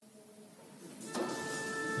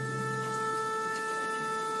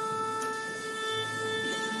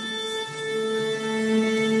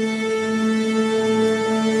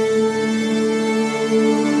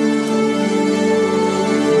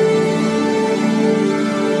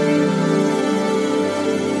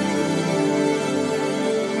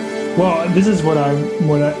Well, this is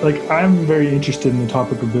I'm very interested in the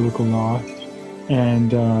topic of biblical law,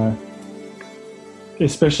 and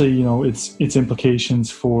especially its implications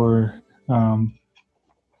for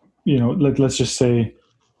let's just say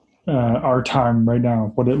our time right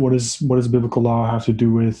now. What does biblical law have to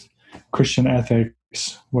do with Christian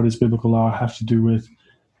ethics? What does biblical law have to do with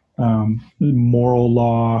moral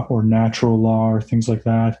law or natural law or things like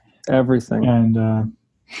that? Everything. And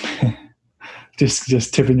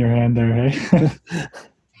just tipping your hand there, hey?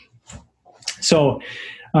 So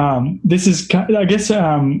this is, I guess,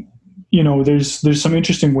 there's some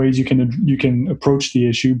interesting ways you can approach the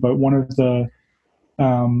issue, but one of the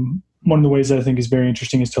ways that I think is very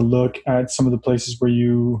interesting is to look at some of the places where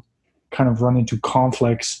you kind of run into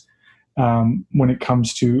conflicts when it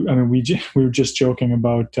comes to. I mean, we were just joking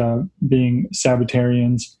about being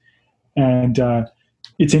Sabbatarians, and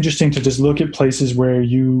it's interesting to just look at places where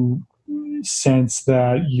you sense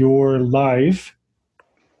that your life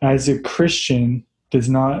as a Christian does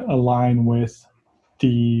not align with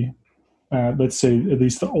the let's say at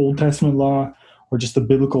least the Old Testament law or just the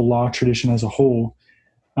biblical law tradition as a whole,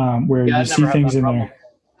 where you see things in there.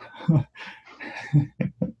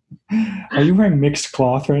 Are you wearing mixed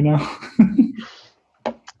cloth right now?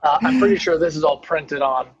 I'm pretty sure this is all printed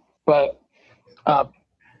on, but I'm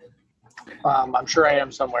sure I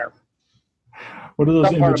am somewhere. What are those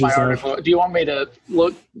Some part of images my article. Do you want me to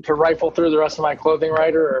rifle through the rest of my clothing,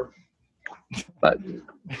 Ryder? But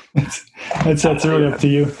that's really up to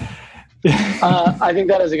you. I think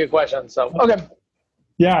that is a good question. So okay.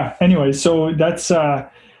 Yeah. Anyway, so that's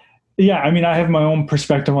yeah. I mean, I have my own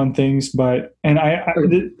perspective on things, but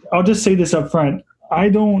I'll just say this up front. I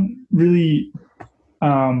don't really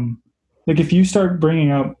if you start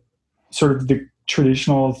bringing up sort of the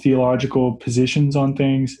traditional theological positions on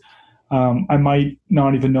things. I might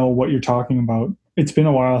not even know what you're talking about. It's been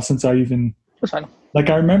a while since I even. That's fine.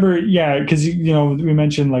 I remember, yeah, because we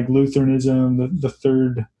mentioned like Lutheranism, the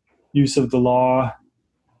third use of the law,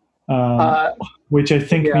 which I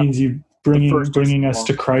think means you bringing us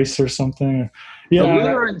to Christ or something. Yeah,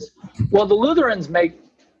 the Lutherans make.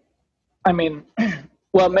 I mean,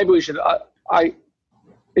 well, maybe we should. I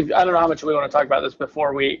don't know how much we want to talk about this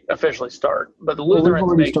before we officially start, but the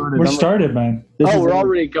Lutherans We're started, man. We're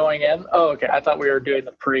already going in? Oh, okay. I thought we were doing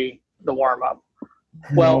the warm-up.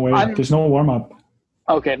 Well, there's no warm-up.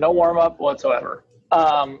 Okay, no warm-up whatsoever.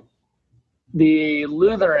 The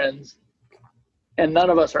Lutherans, and none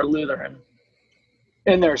of us are Lutheran,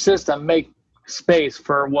 in their system make space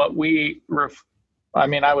for what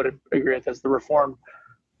I would agree with this, the Reformed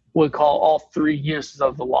would call all three uses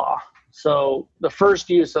of the law. So the first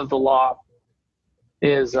use of the law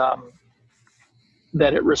is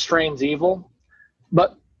that it restrains evil,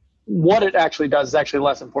 but what it actually does is actually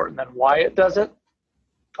less important than why it does it.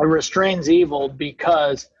 It restrains evil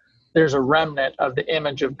because there's a remnant of the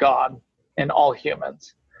image of God in all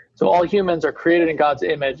humans. So all humans are created in God's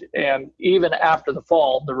image, and even after the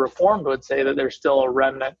fall, the Reformed would say that there's still a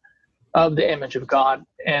remnant of the image of God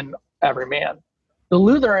in every man. The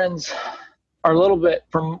Lutherans are a little bit,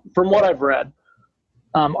 from what I've read,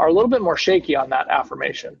 are a little bit more shaky on that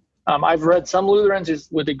affirmation. I've read some Lutherans who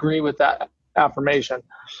would agree with that affirmation.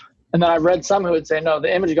 And then I've read some who would say, no,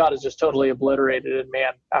 the image of God is just totally obliterated in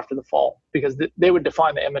man after the fall, because they would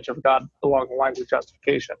define the image of God along the lines of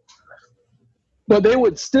justification. But they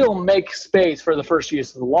would still make space for the first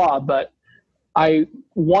use of the law. But I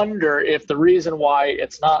wonder if the reason why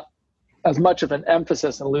it's not as much of an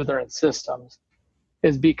emphasis in Lutheran systems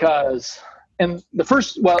is because, and the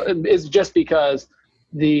first, is just because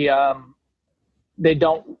they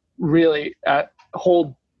don't really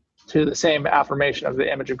hold to the same affirmation of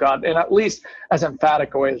the image of God, and at least as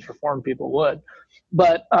emphatic a way as Reformed people would.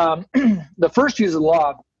 But the first use of the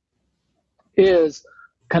law is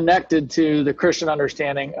connected to the Christian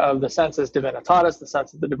understanding of the sensus divinitatis, the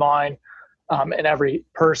sense of the divine in every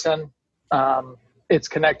person. It's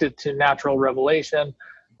connected to natural revelation.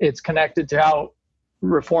 It's connected to how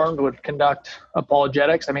Reformed would conduct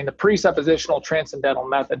apologetics. I mean, the presuppositional transcendental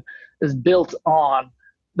method is built on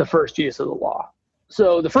the first use of the law.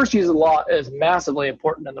 So the first use of the law is massively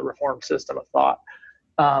important in the Reformed system of thought.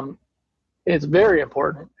 It's very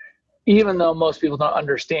important, even though most people don't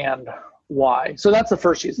understand why. So that's the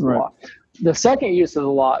first use of the law. The second use of the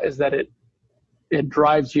law is that it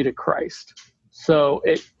drives you to Christ. So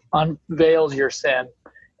it unveils your sin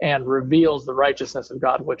and reveals the righteousness of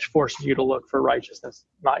God, which forces you to look for righteousness,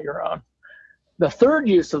 not your own. The third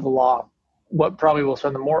use of the law, what probably will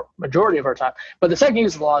spend the majority of our time, but the second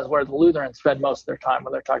use of the law is where the Lutherans spend most of their time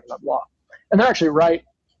when they're talking about law. And they're actually right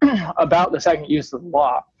about the second use of the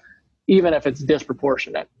law, even if it's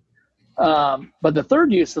disproportionate. But the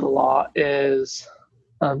third use of the law is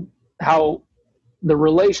how the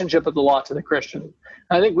relationship of the law to the Christian.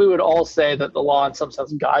 I think we would all say that the law in some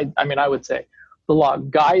sense I would say the law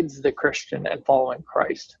guides the Christian in following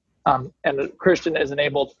Christ. And the Christian is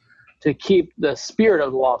enabled to keep the spirit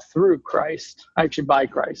of the law through Christ, actually by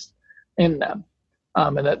Christ, in them.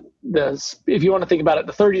 And that if you want to think about it,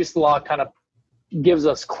 the third use of the law kind of gives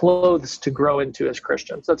us clothes to grow into as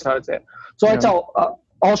Christians. That's how I'd say it. So yeah.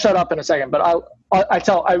 I'll shut up in a second, but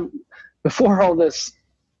before all this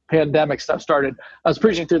pandemic stuff started, I was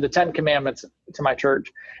preaching through the 10 Commandments to my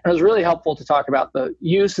church. And it was really helpful to talk about the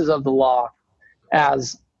uses of the law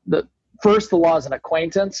as the law is an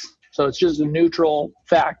acquaintance. So it's just a neutral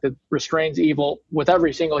fact that restrains evil with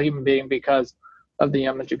every single human being because of the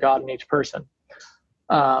image of God in each person.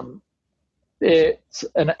 It's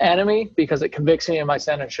an enemy because it convicts me of my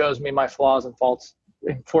sin and shows me my flaws and faults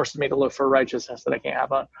and forces me to look for righteousness that I can't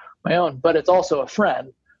have on my own. But it's also a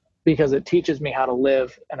friend because it teaches me how to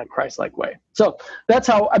live in a Christ-like way. So that's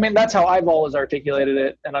how I've always articulated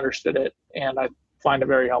it and understood it, and I find it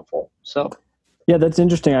very helpful. So yeah, that's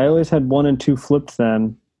interesting. I always had 1 and 2 flipped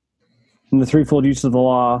then. In the threefold use of the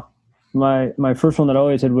law, my first one that I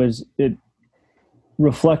always had was it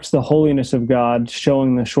reflects the holiness of God,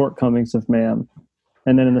 showing the shortcomings of man.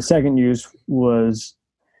 And then in the second use was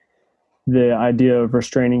the idea of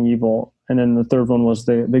restraining evil. And then the third one was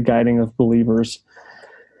the guiding of believers.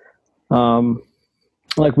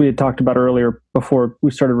 Like we had talked about earlier before we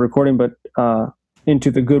started recording, but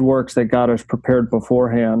into the good works that God has prepared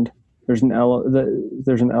beforehand. There's an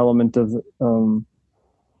element of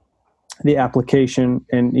the application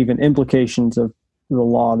and even implications of the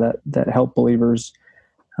law that help believers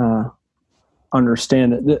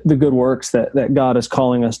understand that the good works that God is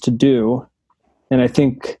calling us to do. And I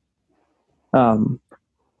think, a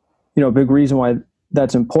big reason why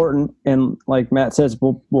that's important, and like Matt says,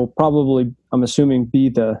 will probably, I'm assuming, be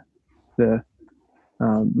the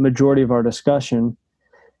majority of our discussion,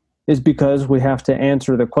 is because we have to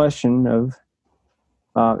answer the question of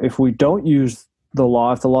if we don't use the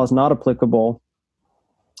law, if the law is not applicable,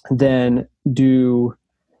 then so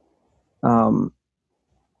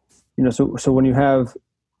when you have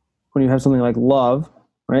something like love,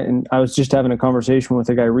 right? And I was just having a conversation with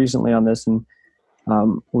a guy recently on this, and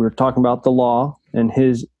we were talking about the law, and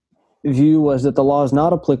his view was that the law is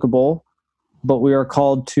not applicable, but we are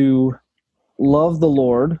called to love the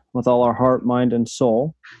Lord with all our heart, mind, and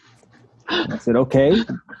soul. And I said, okay,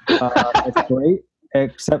 that's great,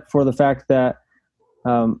 except for the fact that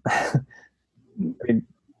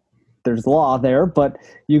there's law there, but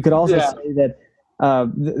you could also say that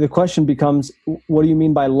the question becomes, what do you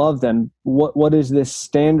mean by love then? What is this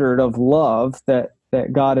standard of love that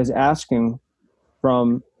God is asking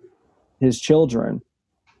from his children,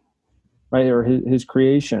 right, or his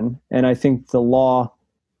creation? And I think the law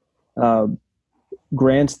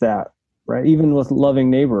grants that, right? Even with loving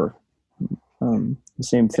neighbor, the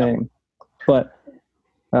same thing. But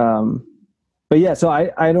yeah, so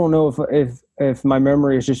I don't know if my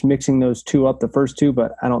memory is just mixing those two up, the first two,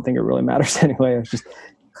 but I don't think it really matters anyway. It's just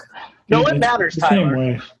it matters,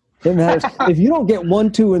 Tyler. It matters. If you don't get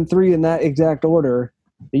 1, 2, and 3 in that exact order,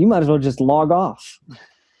 you might as well just log off.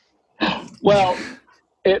 Well,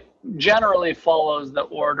 it generally follows the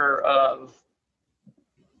order of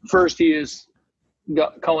first use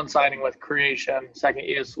coinciding with creation, second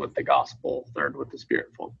use with the gospel, third with the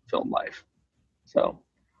spirit-filled life. So,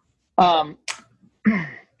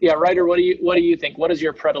 yeah, Ryder, what do you think? What is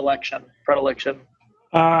your predilection?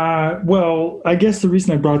 Well, I guess the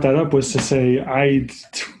reason I brought that up was to say I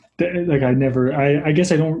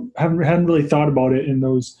guess I haven't really thought about it in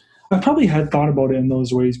those. I probably had thought about it in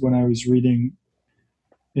those ways when I was reading,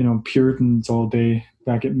 Puritans all day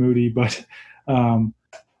back at Moody. But the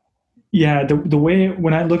way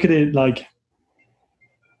when I look at it, like,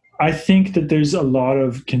 I think that there's a lot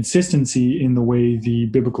of consistency in the way the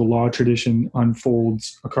biblical law tradition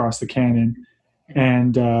unfolds across the canon,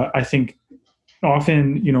 and I think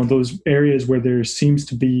often, those areas where there seems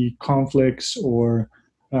to be conflicts or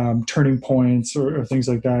turning points or things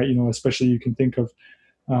like that, especially you can think of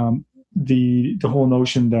the whole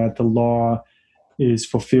notion that the law is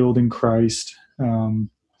fulfilled in Christ,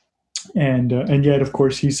 and yet, of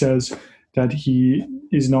course, he says that he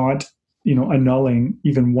is not, annulling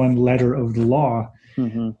even one letter of the law.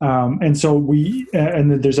 Mm-hmm. And so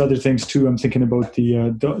and then there's other things too. I'm thinking about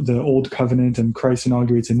the old covenant, and Christ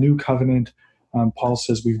inaugurates a new covenant. Paul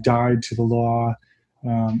says we've died to the law.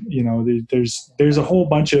 There's a whole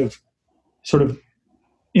bunch of sort of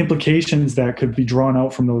implications that could be drawn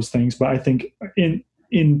out from those things. But I think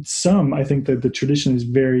in sum, I think that the tradition is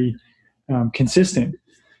very consistent.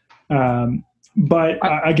 But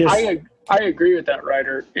I guess I agree with that,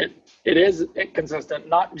 Ryder. It is inconsistent,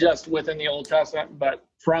 not just within the Old Testament, but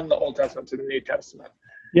from the Old Testament to the New Testament.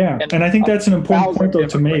 Yeah, and I think that's an important point though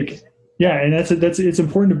to make. Ways. Yeah, and it's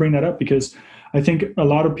important to bring that up, because I think a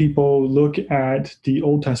lot of people look at the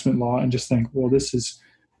Old Testament law and just think, well, this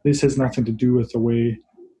has nothing to do with the way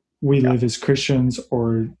we live as Christians,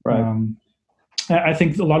 or I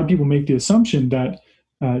think a lot of people make the assumption that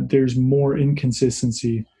there's more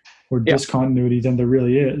inconsistency or discontinuity than there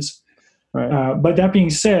really is. Right. But that being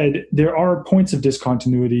said, there are points of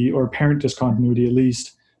discontinuity, or apparent discontinuity at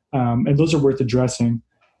least, and those are worth addressing.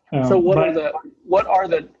 So what are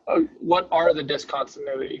the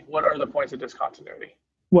discontinuity? What are the points of discontinuity?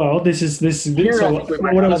 Well, this is That's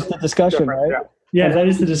the discussion, right? Yeah, that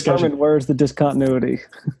is the discussion. Where's the discontinuity?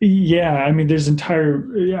 Yeah, I mean, there's I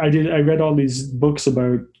read all these books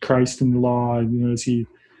about Christ and the law.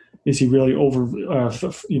 Is he really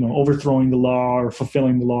overthrowing the law or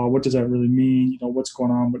fulfilling the law? What does that really mean? What's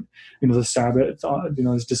going on with the Sabbath?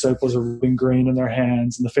 His disciples are rubbing grain in their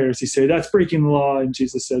hands, and the Pharisees say that's breaking the law, and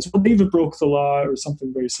Jesus says, well, David broke the law, or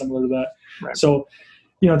something very similar to that. Right. So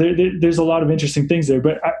there's a lot of interesting things there,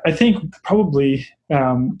 but I think probably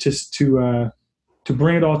just to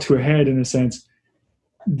bring it all to a head, in a sense,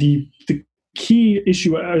 the key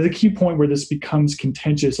issue, or the key point where this becomes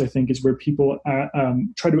contentious, I think, is where people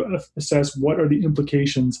try to assess what are the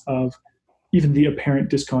implications of even the apparent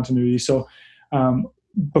discontinuity. So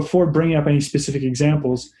before bringing up any specific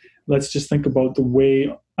examples, let's just think about the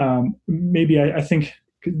way, maybe I think,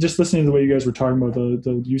 just listening to the way you guys were talking about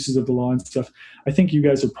the uses of the law and stuff, I think you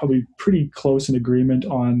guys are probably pretty close in agreement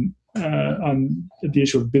on the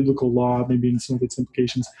issue of biblical law, maybe in some of its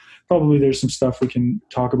implications. Probably there's some stuff we can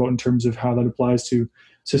talk about in terms of how that applies to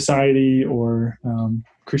society or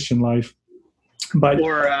Christian life. But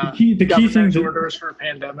the key thing orders for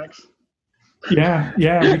pandemics. Yeah,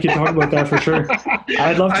 we could talk about that for sure.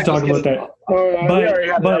 I'd love to talk about that. We already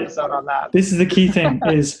had an episode on that. This is the key thing: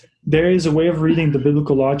 is there is a way of reading the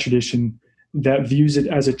biblical law tradition that views it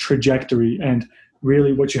as a trajectory, and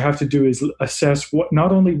really what you have to do is assess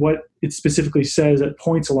not only what it specifically says at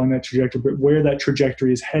points along that trajectory, but where that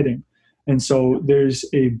trajectory is heading. And so there's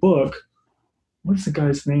a book. What's the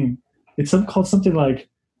guy's name? It's called something like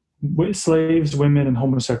Slaves, Women, and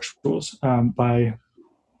Homosexuals, by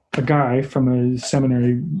a guy from a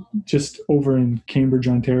seminary just over in Cambridge,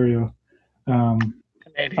 Ontario. I'm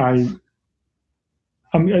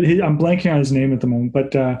blanking on his name at the moment,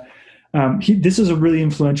 but this is a really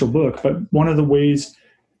influential book. But one of the ways,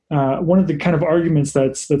 one of the kind of arguments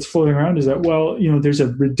that's floating around is that, well, there's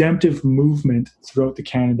a redemptive movement throughout the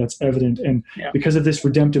canon that's evident, and because of this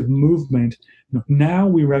redemptive movement, now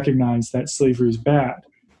we recognize that slavery is bad.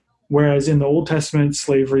 Whereas in the Old Testament,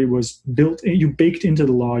 slavery was baked into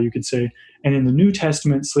the law, you could say, and in the New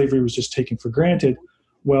Testament, slavery was just taken for granted.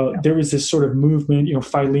 Well, there was this sort of movement,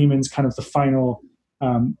 Philemon's kind of the final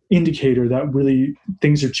indicator that really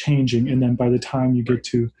things are changing. And then by the time you get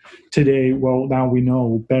to today, well, now we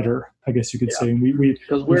know better, I guess you could say. And we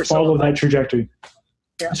follow that trajectory.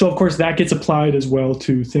 Yeah. So, of course, that gets applied as well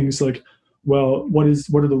to things like, well, what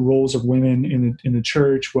are the roles of women in the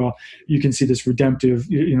church? Well, you can see this redemptive,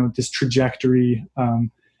 this trajectory,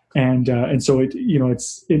 and so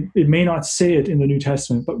it may not say it in the New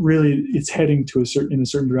Testament, but really it's heading to in a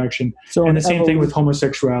certain direction. So, and the same thing with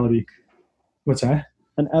homosexuality. What's that?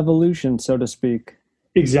 An evolution, so to speak.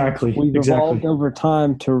 Exactly. We've evolved over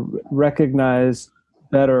time to recognize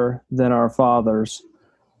better than our fathers.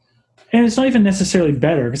 And it's not even necessarily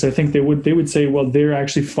better, because I think they would say, well, they're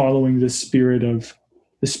actually following the spirit of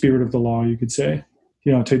the law, you could say,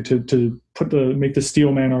 to make the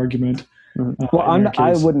steel man argument. Well,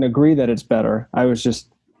 I wouldn't agree that it's better. I was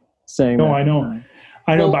just saying. No, I know,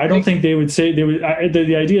 but I don't think they would say they would.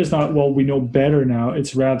 The idea is not, well, we know better now.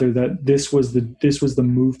 It's rather that this was the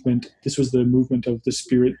movement. This was the movement of the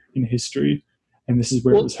spirit in history, and this is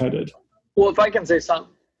where it was headed. Well, if I can say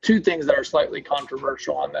two things that are slightly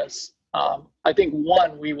controversial on this. I think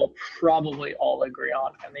one we will probably all agree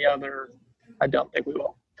on, and the other I don't think we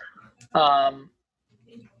will.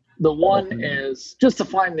 The one is, just to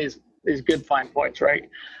find these good fine points, right?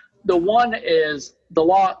 The one is the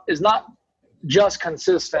law is not just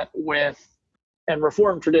consistent with, and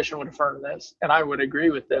Reformed tradition would affirm this, and I would agree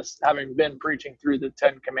with this, having been preaching through the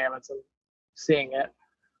 10 Commandments and seeing it.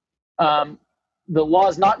 The law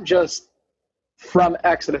is not just from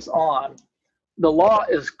Exodus on. The law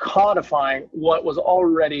is codifying what was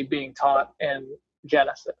already being taught in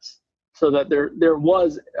Genesis, so that there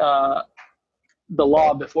was the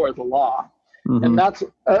law before the law. Mm-hmm. And that's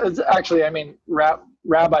actually,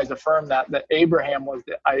 rabbis affirm that Abraham was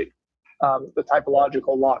the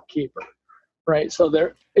typological law keeper, right? So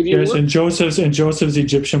there, if you Yes, look, and Joseph's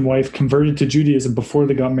Egyptian wife converted to Judaism before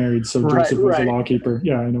they got married, so Right, Joseph was a right. law keeper.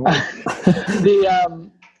 Yeah, I know.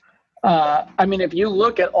 I mean, if you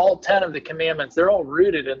look at all 10 of the commandments, they're all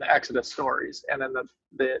rooted in the Exodus stories and in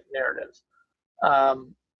the narratives.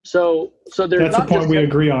 So there's That's the not point just we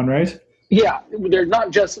agree on, right? Yeah, there's not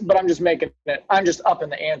just, but I'm just making it, I'm just up in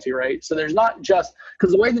the ante, right? So there's not just,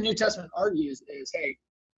 because the way the New Testament argues is, hey,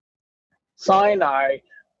 Sinai,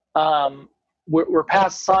 we're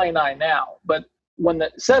past Sinai now. But when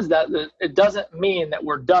it says that, it doesn't mean that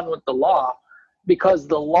we're done with the law, because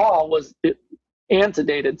the law it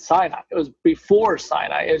antedated Sinai. It was before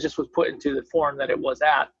Sinai. It just was put into the form that it was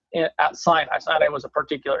at Sinai. Sinai was a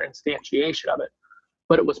particular instantiation of it,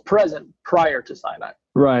 but it was present prior to Sinai.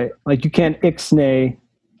 Right. Like you can't ixnay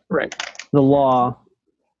Right. the law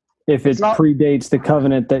if it predates the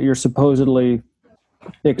covenant that you're supposedly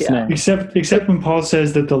ixnaying. Except when Paul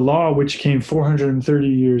says that the law, which came 430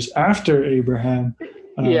 years after Abraham,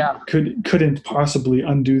 couldn't possibly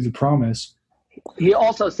undo the promise.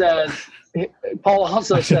 Paul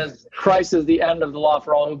also says Christ is the end of the law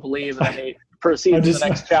for all who believe, and then he proceeds in the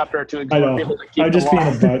next chapter to exhort people to keep the law.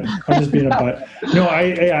 I'm just being a butt. No,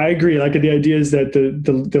 I agree. Like the idea is that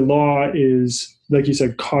the law is, like you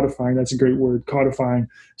said, codifying. That's a great word, codifying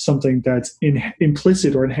something that's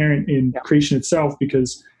implicit or inherent in creation itself,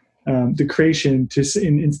 because the creation to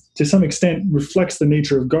some extent reflects the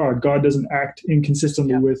nature of God. God doesn't act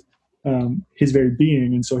inconsistently with his very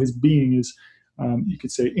being, and so his being is, you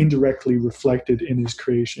could say, indirectly reflected in his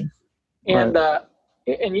creation. And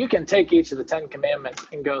and you can take each of the 10 commandments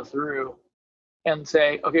and go through and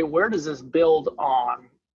say, okay, where does this build on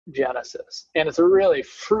Genesis? And it's a really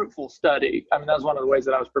fruitful study. I mean, that was one of the ways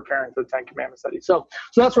that I was preparing for the 10 commandment study. So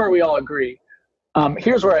that's where we all agree.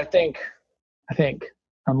 Here's where I think,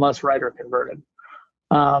 unless Ryder converted,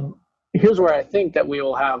 here's where I think that we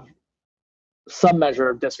will have some measure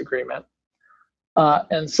of disagreement.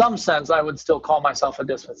 In some sense, I would still call myself a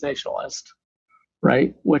dispensationalist,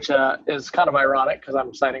 right? Which is kind of ironic because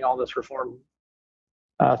I'm citing all this Reformed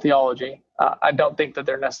theology. I don't think that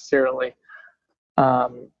they're necessarily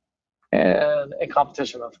in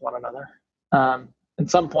competition with one another. In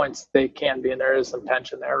some points, they can be, and there is some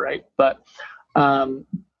tension there, right? But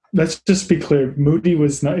let's just be clear: Moody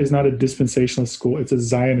is not a dispensationalist school; it's a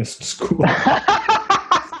Zionist school.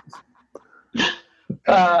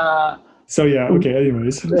 So yeah, okay.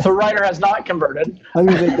 Anyways, so Ryder has not converted. I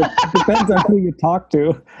mean, it depends on who you talk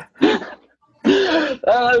to.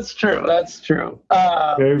 That's true. That's true.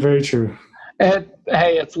 Very, very true.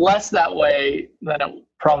 It's less that way than it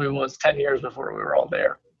probably was 10 years before we were all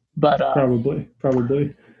there. But probably.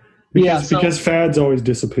 Because fads always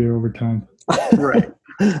disappear over time. Right.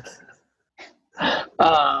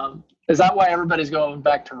 Is that why everybody's going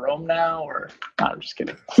back to Rome now? Or no, I'm just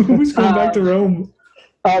kidding. Who's going back to Rome?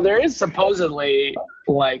 There is supposedly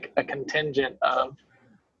like a contingent of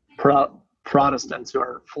Protestants who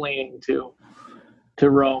are fleeing to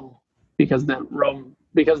Rome because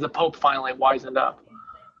the Pope finally wisened up.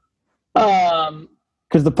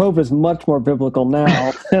 Because the Pope is much more biblical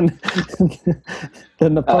now than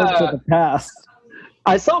the popes of the past.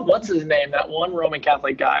 I saw what's his name, that one Roman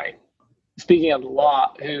Catholic guy, speaking of the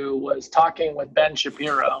law, who was talking with Ben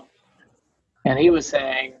Shapiro, and he was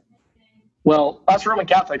saying, well, us Roman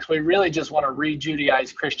Catholics, we really just want to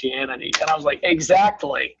re-Judaize Christianity. And I was like,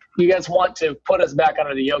 exactly. You guys want to put us back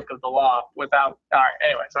under the yoke of the law without... All right,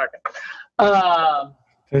 anyway, sorry.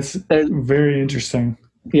 That's very interesting.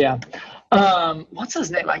 Yeah. What's his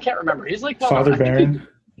name? I can't remember. He's like... Father Barron?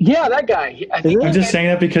 Yeah, that guy. I'm just saying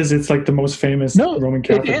that because it's like the most famous Roman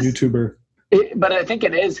Catholic YouTuber. But I think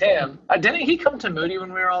it is him. Didn't he come to Moody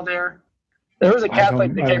when we were all there? There was a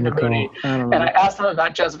Catholic that came to Moody, and I asked him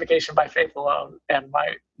about justification by faith alone, and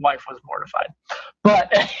my wife was mortified.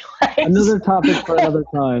 But anyways. Another topic for another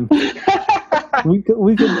time.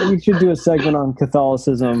 we should do a segment on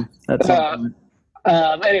Catholicism at some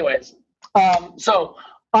point. Anyways, so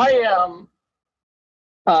I am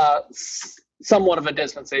somewhat of a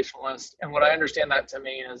dispensationalist, and what I understand that to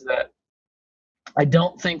mean is that I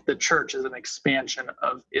don't think the church is an expansion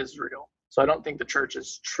of Israel. So I don't think the church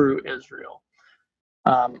is true Israel.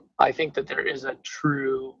 I think that there is a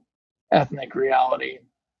true ethnic reality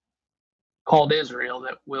called Israel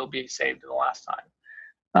that will be saved in the last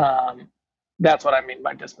time. That's what I mean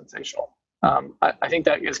by dispensational. I think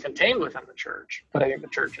that is contained within the church, but I think the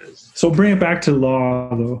church is. So bring it back to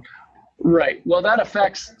law, though. Right. Well, that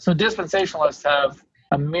affects. So dispensationalists have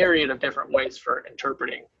a myriad of different ways for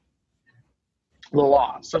interpreting the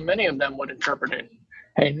law. So many of them would interpret it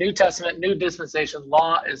hey, New Testament, new dispensation,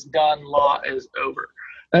 law is done, law is over.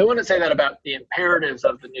 They wouldn't say that about the imperatives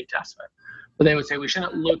of the New Testament, but they would say we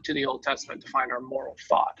shouldn't look to the Old Testament to find our moral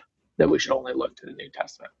thought, that we should only look to the New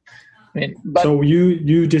Testament. I mean, but So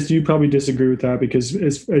you probably disagree with that, because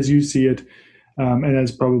as you see it, and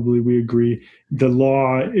as probably we agree, the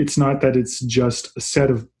law, it's not that it's just a set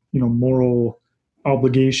of moral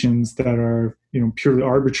obligations that are purely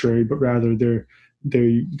arbitrary, but rather they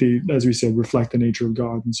as we said, reflect the nature of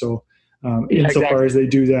God. And so insofar as they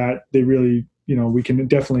do that, they really we can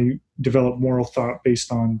definitely develop moral thought based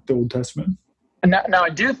on the Old Testament. And now I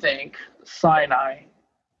do think that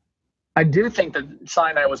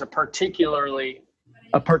Sinai was a particular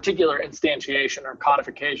instantiation or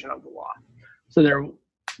codification of the law. So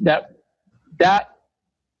that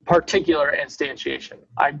particular instantiation,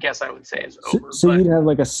 I guess I would say, is over. So you'd have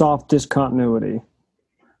like a soft discontinuity.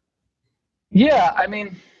 Yeah, I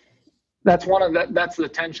mean, that's the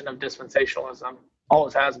tension of dispensationalism.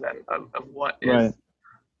 Always has been, of what is.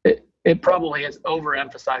 Right. It probably has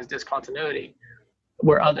overemphasized discontinuity,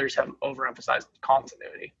 where others have overemphasized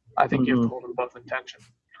continuity. I think you have to hold them both in tension.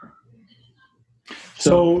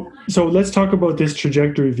 So let's talk about this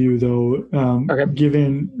trajectory view, though. Okay.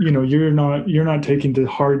 Given you're not taking the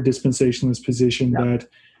hard dispensationalist position that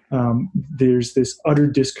there's this utter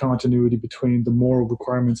discontinuity between the moral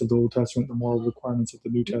requirements of the Old Testament and the moral requirements of the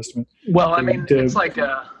New Testament. Well, I mean, it's like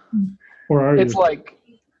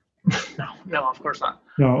no, of course not.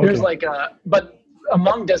 No, okay. There's but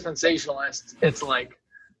among dispensationalists, it's like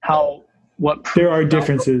there are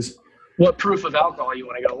differences. What proof of alcohol you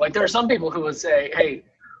want to go? Like, there are some people who would say, hey,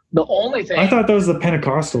 the only thing. I thought that was the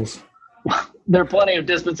Pentecostals. There are plenty of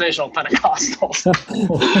dispensational Pentecostals.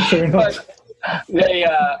 Fair enough.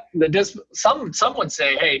 But some would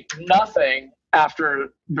say, hey, nothing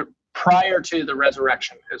prior to the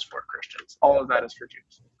resurrection is for Christians. All of that is for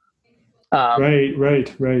Jews. Right.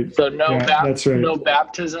 So that's right. No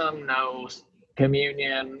baptism, no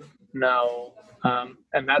communion, no,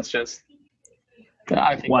 and that's just,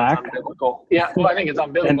 I think whack. That's unbiblical. Yeah, well, I think it's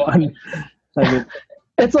unbiblical.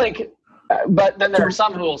 It's like, but then there are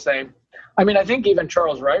some who will say, I mean, I think even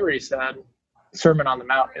Charles Ryder said Sermon on the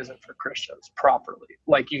Mount isn't for Christians properly.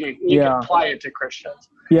 Like you can apply it to Christians.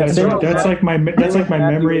 Yeah, that's like my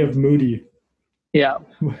memory of Moody. Yeah.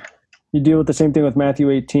 You deal with the same thing with Matthew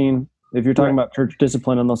 18. If you're talking about church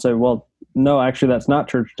discipline, and they'll say, well, no, actually, that's not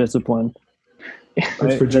church discipline.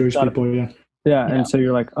 It's for Jewish people, Yeah, and so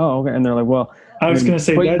you're like, oh, okay. And they're like, well, I was going to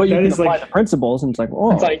say but you that can is apply like the principles, and it's like,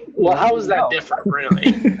 oh. It's like, well, how is that different,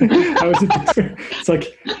 really? How is it different? It's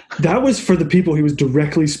like, that was for the people he was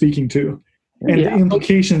directly speaking to. And the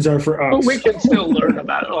implications are for us. But we can still learn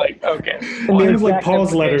about it. Like, okay. Kind of like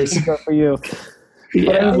Paul's letters. For you. Kind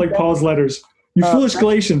of like Paul's letters. You foolish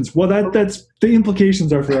Galatians. Well, that's the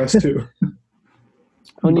implications are for us too.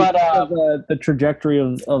 When you the trajectory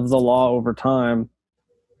of the law over time.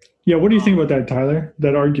 Yeah, what do you think about that, Tyler?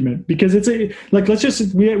 That argument? Because it's you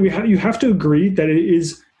have to agree that it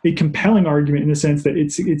is a compelling argument in the sense that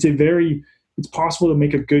it's possible to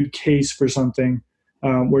make a good case for something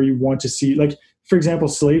where you want to see, like, for example,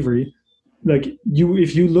 slavery. Like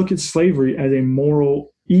if you look at slavery as a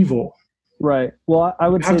moral evil, right? Well, I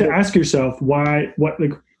would have to ask yourself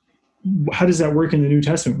how does that work in the New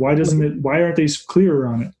Testament? Why aren't they clearer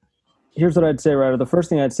on it? Here's what I'd say, Ryder. The first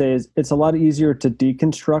thing I'd say is it's a lot easier to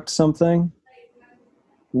deconstruct something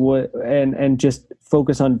and just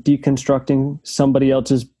focus on deconstructing somebody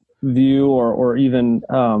else's view or even,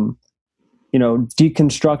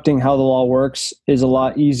 deconstructing how the law works is a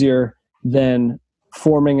lot easier than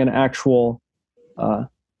forming an actual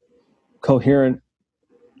coherent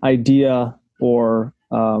idea or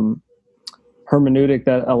hermeneutic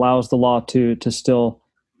that allows the law to still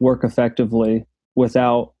work effectively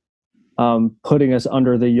without putting us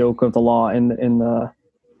under the yoke of the law in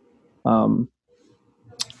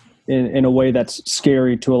a way that's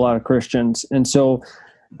scary to a lot of Christians. And so,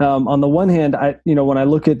 on the one hand, when I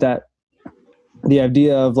look at that, the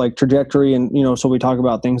idea of like trajectory, and so we talk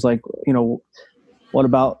about things like what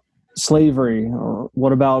about slavery, or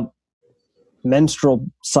what about menstrual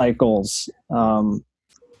cycles, and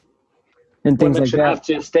things Women like should that. have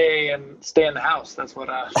to stay in the house. That's what.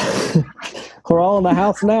 We're all in the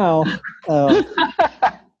house now, but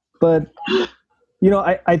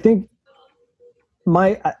I think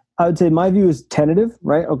I would say my view is tentative,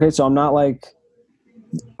 right? Okay, so I'm not like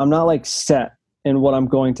set in what I'm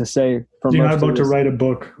going to say. You're not about to write a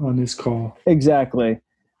book on this call. Exactly.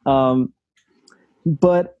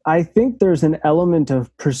 But I think there's an element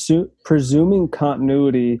of presuming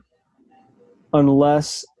continuity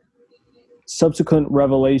unless subsequent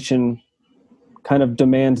revelation kind of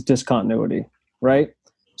demands discontinuity, right?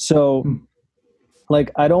 So,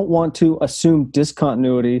 like, I don't want to assume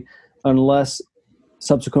discontinuity unless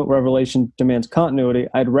subsequent revelation demands continuity.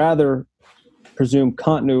 I'd rather presume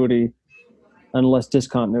continuity unless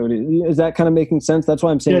discontinuity. Is that kind of making sense? That's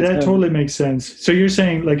why I'm saying. Yeah, that totally makes sense. So you're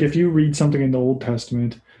saying, like, if you read something in the Old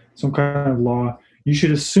Testament, some kind of law, you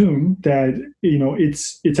should assume that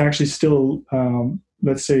it's actually still,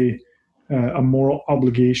 let's say, a moral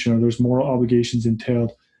obligation, or there's moral obligations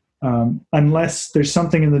entailed, unless there's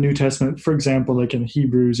something in the New Testament. For example, like in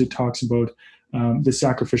Hebrews, it talks about the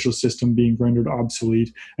sacrificial system being rendered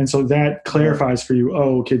obsolete, and so that clarifies for you.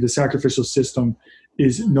 Oh, okay, the sacrificial system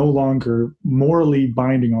is no longer morally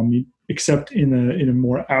binding on me, except in a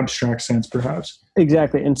more abstract sense, perhaps.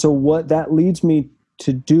 Exactly. And so what that leads me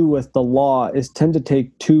to do with the law is tend to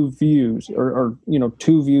take two views, or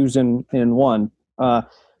two views in one,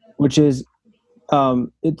 which is either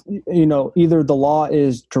the law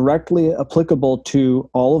is directly applicable to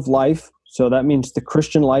all of life, so that means the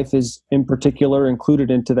Christian life is in particular included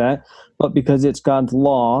into that, but because it's God's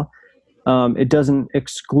law, it doesn't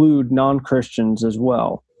exclude non-Christians as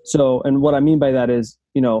well. So, and what I mean by that is,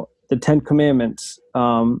 the 10 Commandments,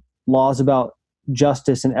 laws about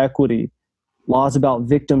justice and equity, laws about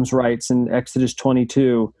victims' rights in Exodus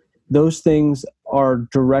 22, those things are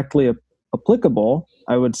directly applicable,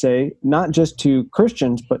 I would say, not just to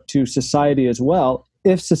Christians, but to society as well,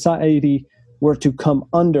 if society were to come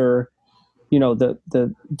under,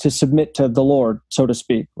 to submit to the Lord, so to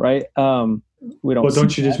speak, right? We don't. Well,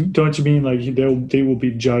 don't you mean like they will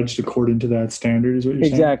be judged according to that standard? Is what you're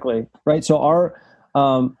saying? Exactly, right. So our,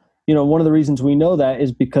 one of the reasons we know that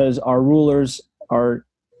is because our rulers are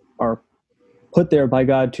put there by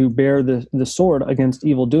God to bear the sword against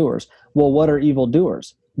evildoers. Well, what are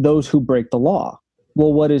evildoers? Those who break the law.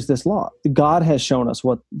 Well, what is this law? God has shown us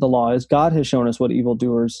what the law is. God has shown us what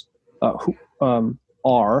evildoers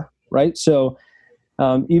are, right? So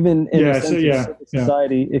even in the sense of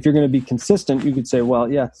society, if you're going to be consistent, you could say, well,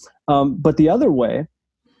 yeah. But the other way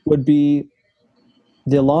would be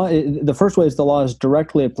the law. The first way is the law is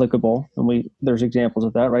directly applicable, and there's examples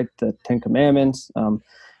of that, right? The 10 Commandments.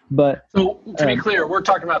 But so to be clear, we're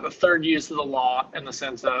talking about the third use of the law in the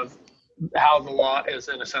sense of how the law is,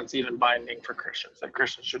 in a sense, even binding for Christians, that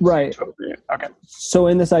Christians should right. To agree. Okay. So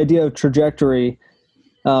in this idea of trajectory,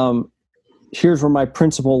 here's where my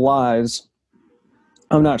principle lies.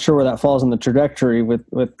 I'm not sure where that falls in the trajectory with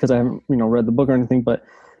because I haven't read the book or anything, but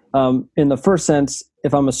in the first sense,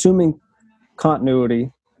 if I'm assuming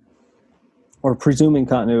continuity or presuming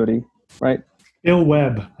continuity, right? Bill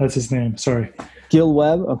Webb, that's his name. Sorry. Gil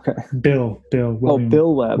Webb? Okay. Bill. William, oh,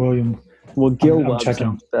 Bill Webb. William. Well, Gil I'm Webb checking.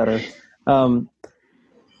 sounds better.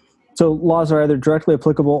 So laws are either directly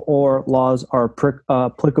applicable or laws are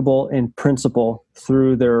applicable in principle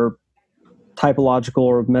through their typological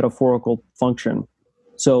or metaphorical function.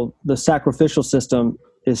 So the sacrificial system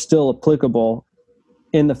is still applicable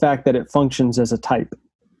in the fact that it functions as a type,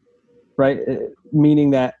 right?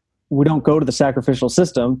 Meaning that we don't go to the sacrificial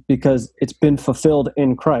system because it's been fulfilled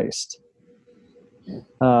in Christ.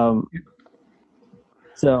 I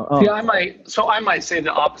might say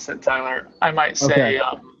the opposite, Tyler. I might say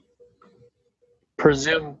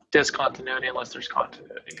presume discontinuity unless there's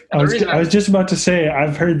continuity. I was just about to say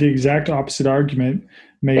I've heard the exact opposite argument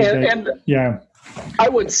made. I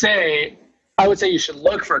would say you should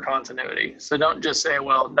look for continuity. So don't just say,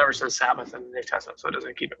 well, it never says Sabbath in the New Testament, so it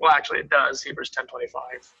doesn't keep it. Well, actually, it does. Hebrews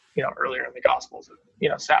 10:25. Earlier in the Gospels,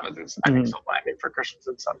 Sabbath is I think still binding for Christians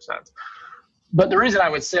in some sense. But the reason I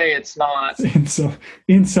would say it's not in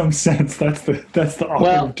some sense, that's the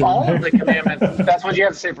operative term. All of the commandments. That's what you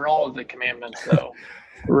have to say for all of the commandments, though,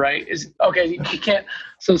 right? Is okay. You can't.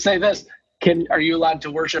 So say this: are you allowed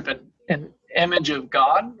to worship an image of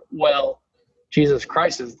God? Well, Jesus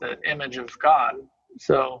Christ is the image of God.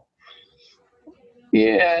 So,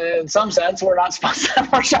 yeah, in some sense, we're not supposed to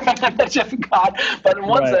worship an image of God, but in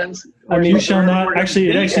one sense, you shall not. Actually,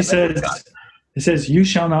 it actually says. It says, "You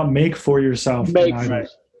shall not make for yourself."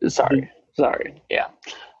 Sorry. Yeah.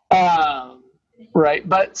 Right.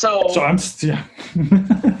 But so I'm. Yeah.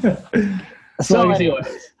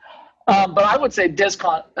 anyways, but I would say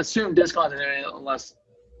assume discontinuity unless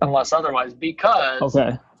otherwise, because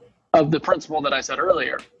of the principle that I said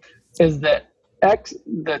earlier, is that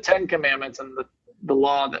the 10 Commandments and the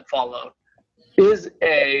law that followed is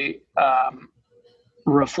a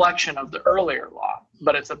reflection of the earlier law,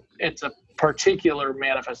 but it's a particular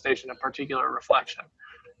manifestation, a particular reflection.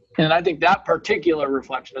 And I think that particular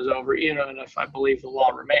reflection is over, even if I believe the law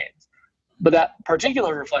remains. But that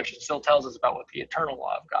particular reflection still tells us about what the eternal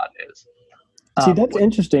law of God is. See, that's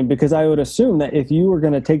interesting, because I would assume that if you were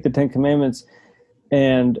going to take the Ten Commandments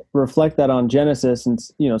and reflect that on Genesis and,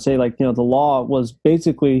 say the law was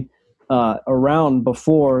basically around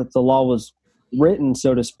before the law was written,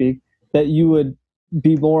 so to speak, that you would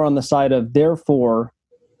be more on the side of, therefore,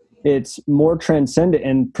 it's more transcendent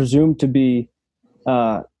and presumed to be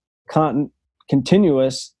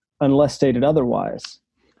continuous unless stated otherwise.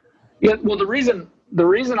 Yeah, well, the reason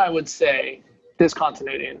I would say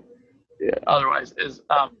discontinuity otherwise is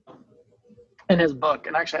in his book,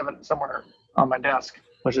 and I actually have it somewhere on my desk,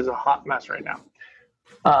 which is a hot mess right now.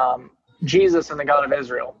 Jesus and the God of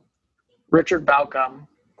Israel. Richard Bauckham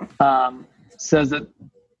says that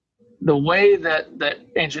the way that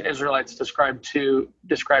ancient Israelites described.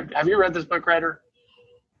 Have you read this book, Ryder?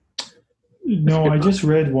 No, I just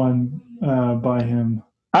read one by him.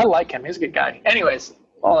 I like him. He's a good guy. Anyways,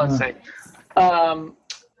 all I'd say.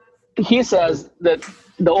 He says that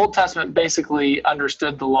the Old Testament basically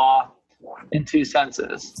understood the law in two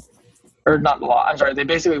senses. Or not the law, I'm sorry. They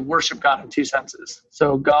basically worship God in two senses.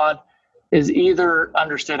 So God is either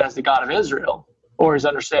understood as the God of Israel, or is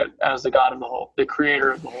understood as the God of the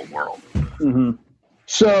creator of the whole world. Mm-hmm.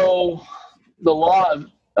 So the law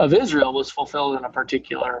of Israel was fulfilled in a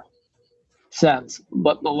particular sense,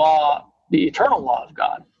 but the eternal law of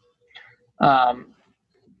God,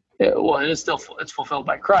 it's fulfilled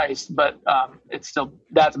by Christ, but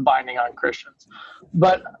that's binding on Christians.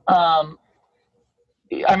 But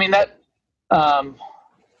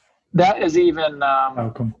that is even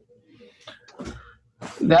Outcome.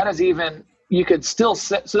 that is even you could still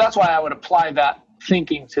say, so that's why I would apply that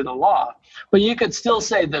thinking to the law. But you could still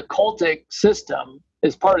say the cultic system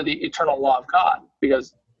is part of the eternal law of God,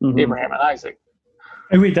 because Abraham and Isaac.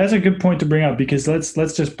 Hey, wait, that's a good point to bring up, because let's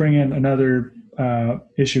just bring in another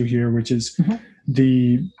issue here, which is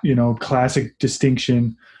the classic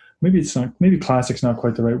distinction. Maybe classic's not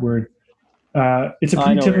quite the right word. It's a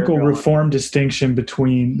pretty typical Reform distinction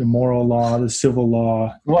between the moral law, the civil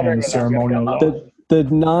law, and ceremonial law. The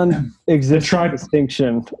non-existent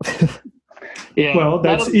distinction. Yeah. Well,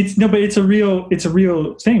 it's a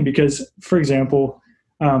real thing, because, for example,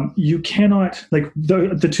 you cannot, like,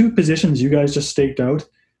 the two positions you guys just staked out: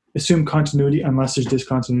 assume continuity unless there's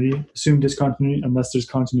discontinuity, assume discontinuity unless there's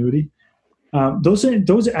continuity.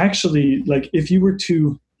 Those actually, like, if you were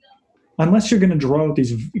to, unless you're going to draw out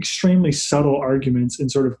these extremely subtle arguments and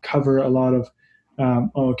sort of cover a lot of, I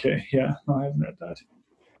haven't read that.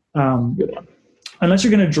 Good one. Unless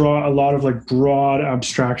you're going to draw a lot of, like, broad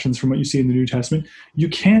abstractions from what you see in the New Testament, you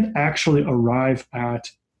can't actually arrive at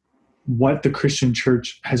what the Christian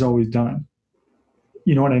church has always done.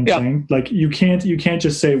 You know what I'm saying? Like, you can't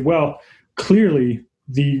just say, well, clearly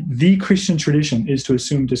the Christian tradition is to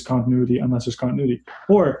assume discontinuity unless there's continuity,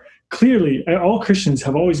 or clearly all Christians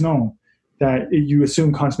have always known that you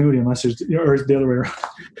assume continuity unless there's, or the other way around.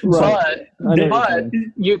 Right. But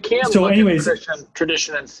you can look at the Christian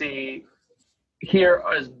tradition and see, here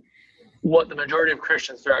is what the majority of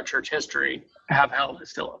Christians throughout church history have held is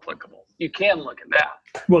still applicable. You can look at that.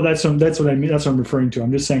 Well, that's what I mean. That's what I'm referring to.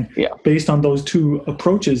 I'm just saying, based on those two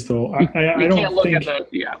approaches, though, I don't think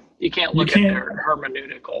you can't look at their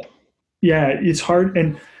hermeneutical. Yeah, it's hard,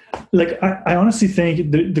 and, like, I honestly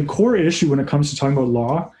think the core issue when it comes to talking about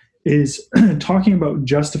law is talking about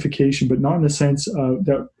justification, but not in the sense of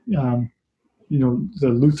that, the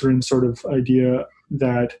Lutheran sort of idea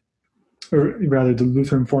that, or rather the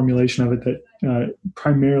Lutheran formulation of it, that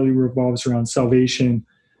primarily revolves around salvation,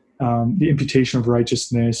 the imputation of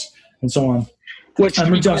righteousness, and so on. Which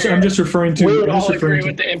I'm just referring to. We would all agree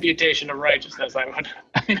with the imputation of righteousness.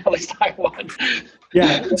 At least I would.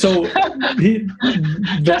 Yeah. So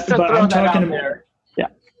just to throw that out there. Yeah.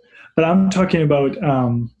 But I'm talking about.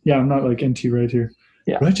 I'm not like NT right here.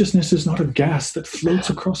 Yeah. Righteousness is not a gas that floats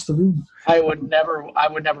across the room. I would never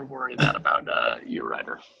worry that about you,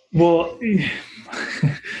 Ryder. Well, you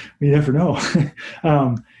never know.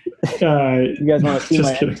 You guys want to see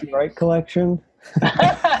my NT right collection?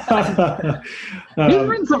 You've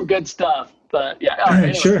written some good stuff, but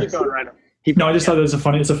anyway, sure. Keep going, Ryder. I just thought it was a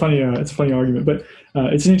funny argument, but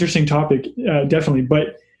it's an interesting topic, definitely.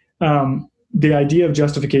 But the idea of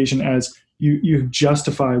justification as you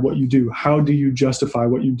justify what you do. How do you justify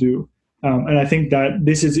what you do? And I think that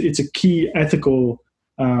it's a key ethical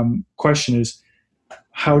question: is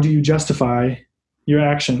how do you justify your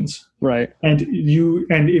actions? Right. And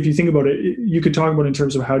if you think about it, you could talk about it in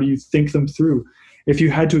terms of how do you think them through. If you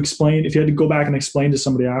had to go back and explain to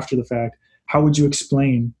somebody after the fact, how would you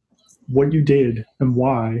explain what you did and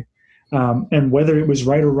why? and whether it was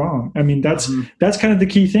right or wrong. I mean, that's kind of the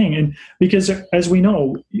key thing. And because as we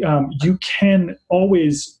know, you can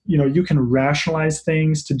always, you can rationalize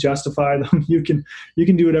things to justify them. You can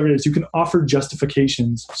do whatever it is. You can offer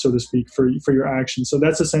justifications, so to speak, for your actions. So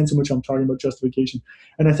that's the sense in which I'm talking about justification.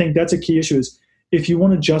 And I think that's a key issue is if you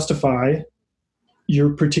want to justify your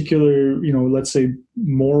particular, let's say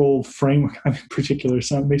moral framework, particular,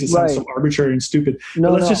 makes it sound so arbitrary and stupid.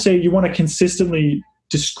 But let's just say you want to consistently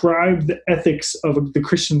describe the ethics of the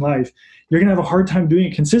Christian life. You're going to have a hard time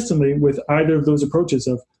doing it consistently with either of those approaches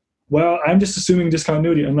of, well, I'm just assuming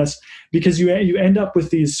discontinuity, because you end up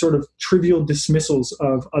with these sort of trivial dismissals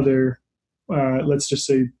of other, let's just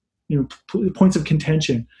say, points of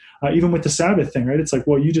contention. Even with the Sabbath thing, right? It's like,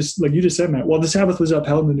 well, you just said, Matt, well, the Sabbath was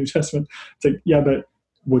upheld in the New Testament. It's like, yeah, but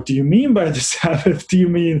what do you mean by the Sabbath? Do you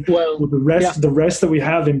mean the rest that we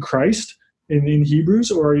have in Christ in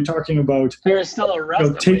Hebrews, or are you talking about there is still a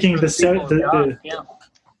rest taking the seventh?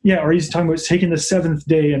 Yeah, or are you talking about taking the seventh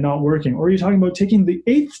day and not working, or are you talking about taking the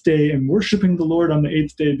eighth day and worshiping the Lord on the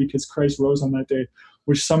eighth day because Christ rose on that day,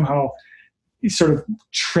 which somehow sort of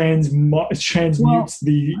transmutes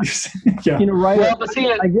the Ryder,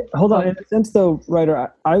 hold on. In a sense, though,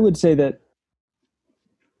 Ryder, I would say that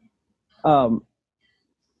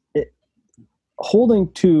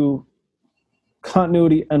holding to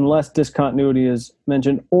continuity unless discontinuity is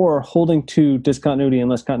mentioned, or holding to discontinuity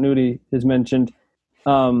unless continuity is mentioned,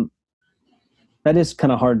 that is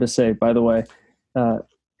kind of hard to say, by the way,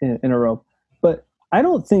 in a row. But I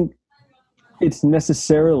don't think it's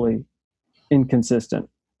necessarily inconsistent.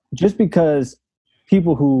 Just because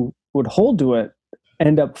people who would hold to it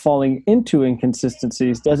end up falling into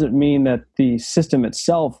inconsistencies doesn't mean that the system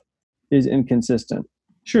itself is inconsistent.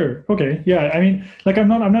 Sure. Okay. Yeah. I mean, like I'm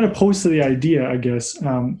not opposed to the idea, I guess.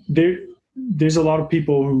 There's a lot of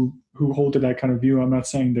people who hold to that kind of view. I'm not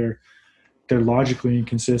saying they're logically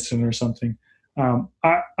inconsistent or something.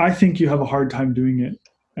 I think you have a hard time doing it.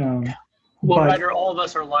 Ryder, all of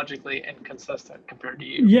us are logically inconsistent compared to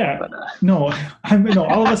you. Yeah. But, no,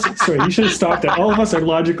 all of us. Sorry, you should have stopped that. All of us are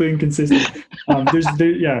logically inconsistent. We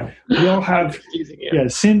all have.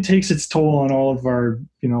 Sin takes its toll on all of our,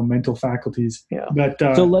 mental faculties. Yeah. But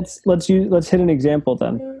so let's hit an example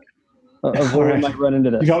then of where we might run into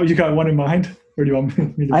this. You got one in mind, or do you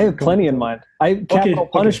want me to? I have plenty in mind. Capital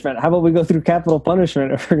punishment. How about we go through capital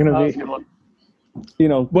punishment if we're going to be.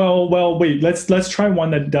 Well, wait, let's try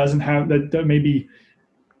one that doesn't have that maybe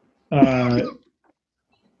because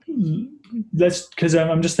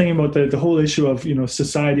I'm just thinking about the whole issue of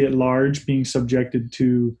society at large being subjected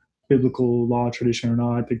to biblical law, tradition or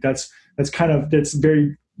not. I think that's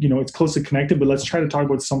very it's closely connected, but let's try to talk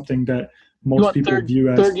about something that most people view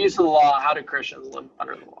as third use of the law. How do Christians live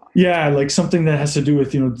under the law? Yeah, like something that has to do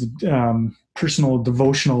with personal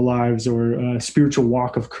devotional lives or spiritual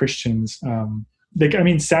walk of Christians.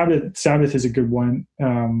 Sabbath is a good one.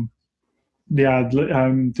 There's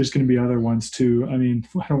going to be other ones too. I mean,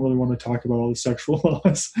 I don't really want to talk about all the sexual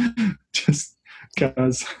laws, just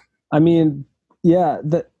because. I mean,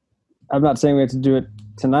 I'm not saying we have to do it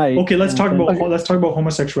tonight. Okay, let's talk about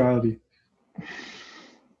homosexuality.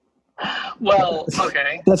 Well,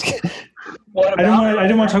 okay. What about I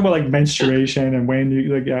don't want to talk about like menstruation and when you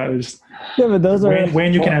but those are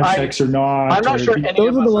when you can have sex or not. I'm not sure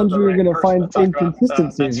those are the ones where you're going to find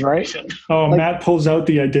inconsistencies, right? Oh, Matt pulls out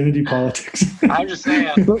the identity politics. I'm just saying.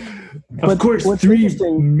 Of course, three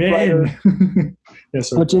men.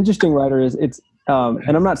 Yes, what's interesting, Ryder, is it's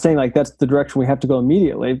and I'm not saying like that's the direction we have to go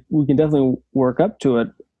immediately. We can definitely work up to it,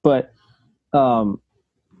 but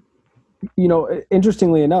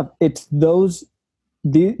interestingly enough, it's those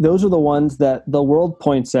are the ones that the world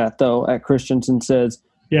points at, though, at Christians and says,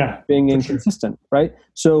 being inconsistent, right?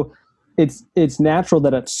 So it's natural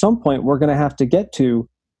that at some point we're going to have to get to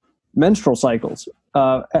menstrual cycles.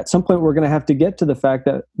 At some point we're going to have to get to the fact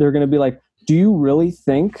that they're going to be like, do you really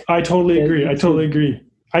think? I totally agree.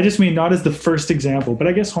 I just mean not as the first example, but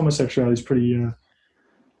I guess homosexuality is pretty.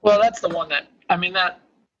 Well, that's the one that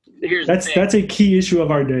here's the thing. That's a key issue of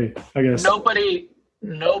our day, I guess. Nobody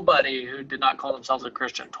who did not call themselves a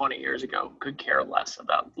Christian 20 years ago could care less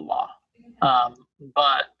about the law.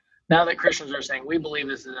 But now that Christians are saying we believe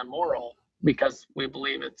this is immoral because we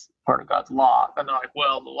believe it's part of God's law, and they're like,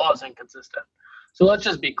 well, the law is inconsistent. So let's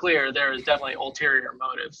just be clear, there is definitely ulterior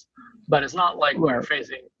motives, but it's not like we're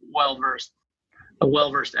facing a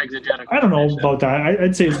well-versed exegetical. I don't know about that.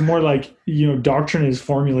 I'd say it's more like, doctrine is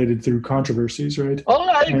formulated through controversies, right? Oh,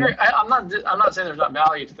 I agree. I'm not saying there's not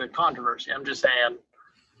value to the controversy. I'm just saying,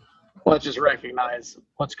 let's just recognize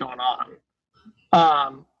what's going on.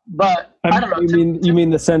 But I don't know. You mean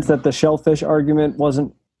the sense that the shellfish argument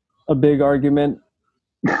wasn't a big argument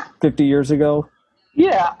 50 years ago.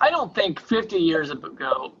 Yeah, I don't think 50 years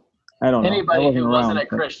ago I don't know. anybody who wasn't a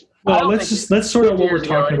Christian. Well, let's sort out what we're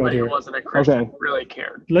talking about here. Who wasn't a Christian really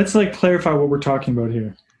cared. Let's clarify what we're talking about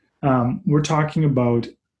here. We're talking about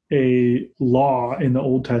a law in the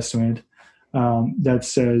Old Testament that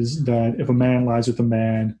says that if a man lies with a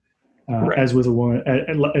man, as with a woman,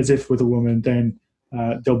 as if with a woman, then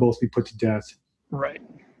they'll both be put to death. Right.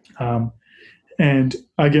 And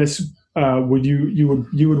I guess would you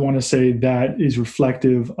would want to say that is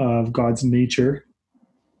reflective of God's nature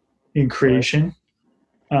in creation,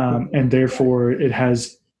 and therefore it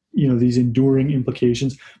has these enduring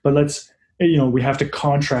implications. But let's we have to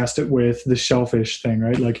contrast it with the shellfish thing,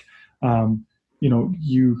 right? Like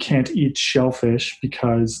you can't eat shellfish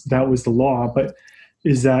because that was the law, but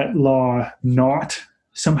is that law not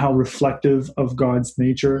somehow reflective of God's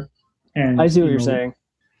nature? And I see what you're saying.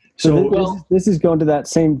 So this is going to that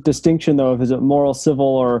same distinction, though, of is it moral, civil,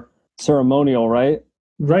 or ceremonial, right?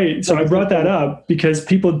 Right. So I brought that up because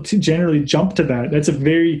people generally jump to that. It's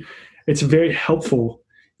very helpful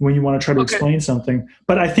when you want to try to explain something.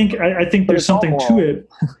 But I think there's something to it.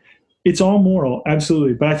 It's all moral,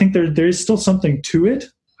 absolutely. But I think there is still something to it.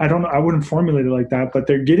 I don't know. I wouldn't formulate it like that, but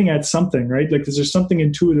they're getting at something, right? Like there's something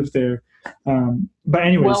intuitive there. But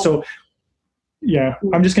anyway, yeah,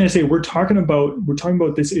 I'm just going to say we're talking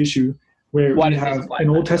about this issue where we have an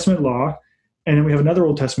Old Testament law, and then we have another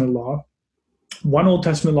Old Testament law. One Old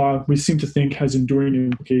Testament law we seem to think has enduring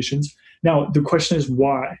implications. Now the question is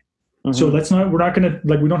why. Mm-hmm. So we're not going to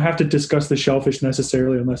we don't have to discuss the shellfish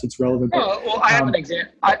necessarily unless it's relevant. Well, I have an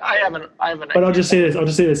example. I have an. But I'll just say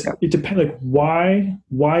this. It depends. Like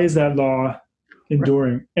why is that law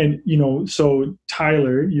enduring? Right. And so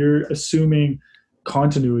Tyler, you're assuming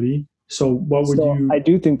continuity. So what would you? I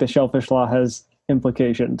do think the shellfish law has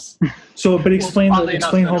implications. So, but explain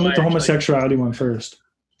the homosexuality one first.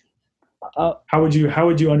 How would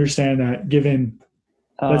you understand that? Given,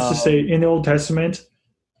 let's just say in the Old Testament,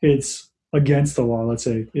 it's against the law. Let's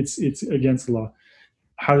say it's against the law.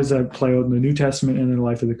 How does that play out in the New Testament and in the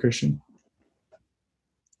life of the Christian?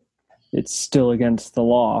 It's still against the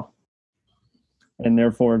law, and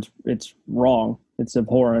therefore it's wrong. It's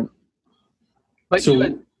abhorrent. But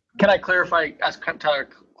can I ask Tyler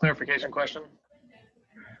a clarification question?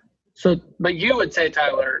 So, but you would say,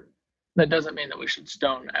 Tyler, that doesn't mean that we should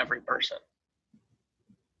stone every person.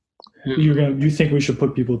 You think we should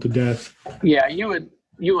put people to death? Yeah, you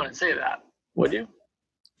wouldn't say that, would you?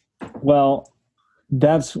 Well,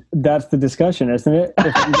 that's the discussion, isn't it?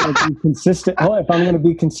 If I'm going to be consistent, if I'm going to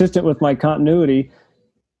be consistent with my continuity,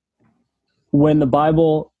 when the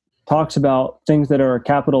Bible talks about things that are a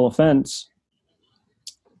capital offense.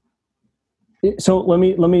 So let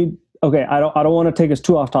me. Okay, I don't want to take us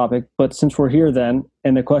too off topic, but since we're here, then,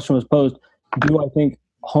 and the question was posed, do I think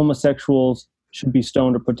homosexuals should be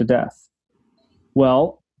stoned or put to death?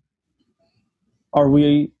 Well, let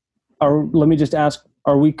me just ask: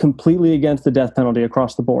 are we completely against the death penalty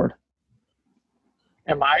across the board?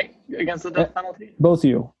 Am I against the death penalty? Both of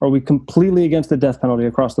you. Are we completely against the death penalty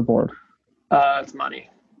across the board? It's muddy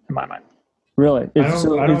in my mind. Really?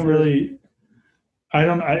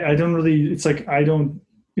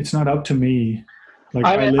 It's not up to me. Like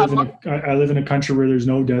I live in a country where there's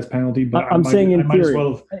no death penalty, but I'm saying in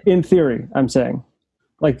theory. In theory, I'm saying,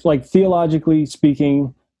 like theologically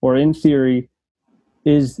speaking, or in theory,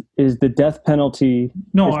 is the death penalty?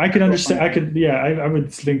 No, I could understand. I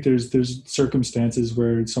would think there's circumstances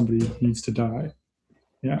where somebody needs to die.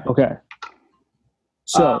 Yeah. Okay.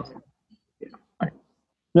 So.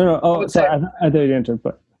 No. Oh, sorry. I thought you answered,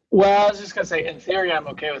 but. Well, I was just gonna say, in theory, I'm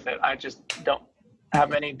okay with it. I just don't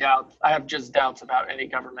have any doubts. I have just doubts about any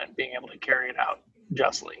government being able to carry it out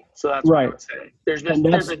justly. So that's what I would say. There's been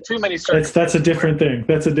too many. That's a different thing.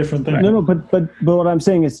 That's a different thing. No, but what I'm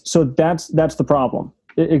saying is, so that's the problem.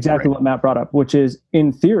 Exactly what Matt brought up, which is,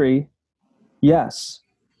 in theory, yes.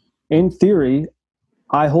 In theory,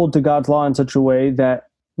 I hold to God's law in such a way that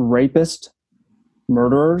rapists,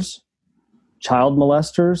 murderers, child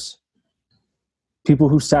molesters, people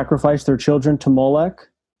who sacrifice their children to Molech,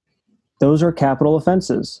 those are capital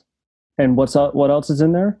offenses. And what else is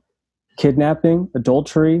in there? Kidnapping,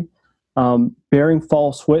 adultery, bearing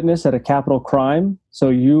false witness at a capital crime. So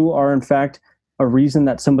you are, in fact, a reason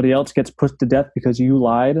that somebody else gets put to death because you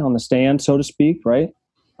lied on the stand, so to speak, right?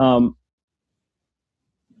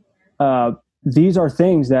 These are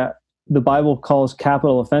things that the Bible calls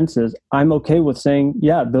capital offenses. I'm okay with saying,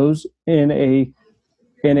 yeah, those in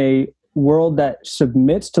a world that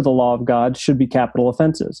submits to the law of God should be capital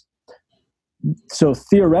offenses. So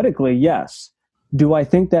theoretically, yes. Do I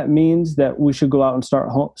think that means that we should go out and start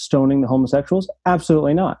stoning the homosexuals?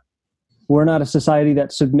 Absolutely not. We're not a society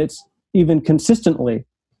that submits even consistently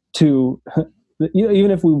to,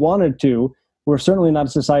 even if we wanted to, we're certainly not a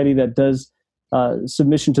society that does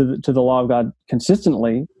submission to the law of God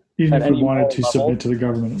consistently. Even if we wanted to submit to the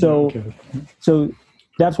government. So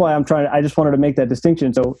that's why I just wanted to make that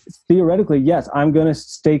distinction. So theoretically, yes, I'm going to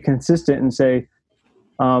stay consistent and say,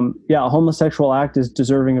 a homosexual act is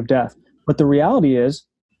deserving of death. But the reality is,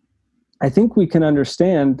 I think we can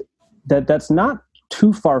understand that that's not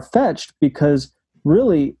too far-fetched, because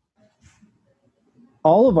really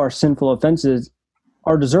all of our sinful offenses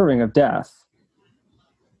are deserving of death,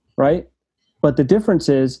 right? But the difference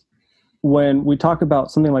is, when we talk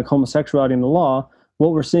about something like homosexuality in the law,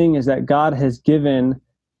 what we're seeing is that God has given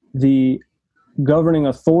the governing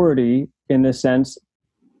authority, in this sense,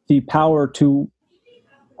 the power to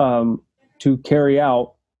carry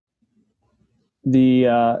out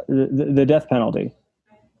the death penalty.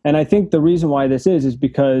 And I think the reason why this is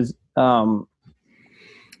because certain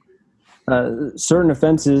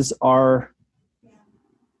offenses are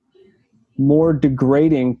more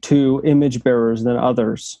degrading to image bearers than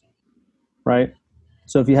others, right?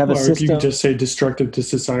 So if you have a system, if you could just say destructive to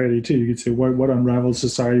society too, you could say what unravels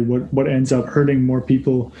society, what ends up hurting more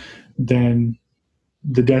people than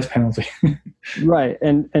the death penalty. Right.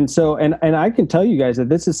 And so I can tell you guys that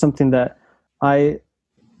this is something that I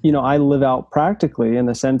live out practically, in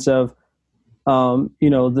the sense of,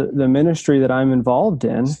 the ministry that I'm involved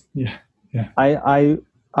in. Yeah. I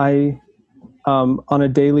on a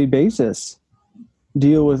daily basis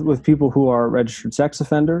deal with people who are registered sex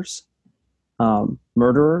offenders,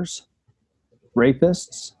 murderers,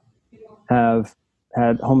 rapists, have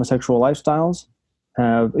had homosexual lifestyles,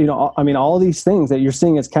 have, all these things that you're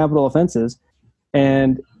seeing as capital offenses,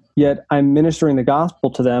 and yet I'm ministering the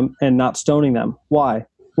gospel to them and not stoning them. Why?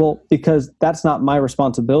 Well, because that's not my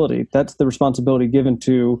responsibility. That's the responsibility given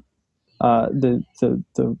to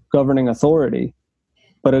the governing authority.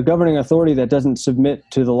 But a governing authority that doesn't submit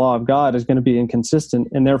to the law of God is going to be inconsistent,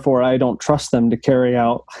 and therefore I don't trust them to carry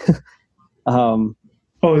out. Well,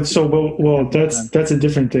 that's a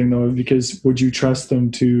different thing though, because would you trust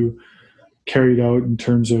them to carry it out in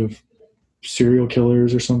terms of serial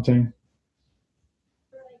killers or something?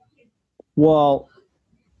 Well,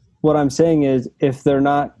 what I'm saying is, if they're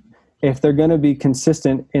going to be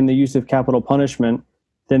consistent in the use of capital punishment,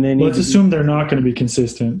 then they need. Let's assume they're not going to be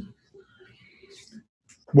consistent.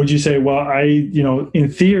 Would you say, well, in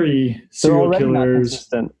theory, serial killers.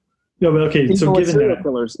 Yeah, but okay. Even so given that,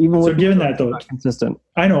 killers, given that though, consistent.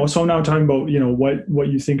 I know. So I'm now talking about what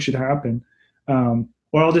you think should happen. Or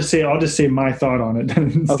I'll just say my thought on it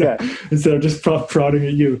instead of just prodding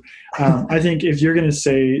at you. I think if you're going to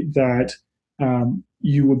say that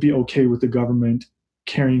you would be okay with the government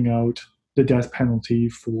carrying out the death penalty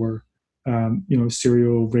for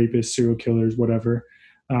serial rapists, serial killers, whatever,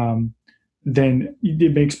 then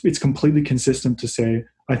it's completely consistent to say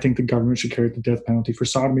I think the government should carry out the death penalty for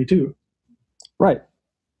sodomy too. Right.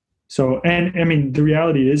 So, and I mean, the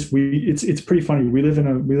reality is it's pretty funny. We live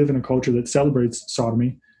in a culture that celebrates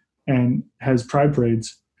sodomy and has pride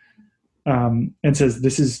parades, and says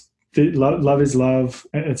this is love is love,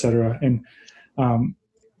 etc. And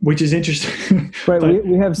which is interesting. Right.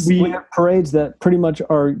 We have parades that pretty much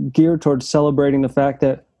are geared towards celebrating the fact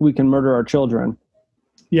that we can murder our children.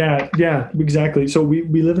 Yeah, exactly. So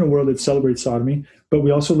we live in a world that celebrates sodomy, but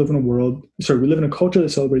we also live in a culture that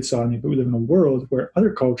celebrates sodomy, but we live in a world where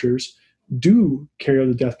other cultures do carry out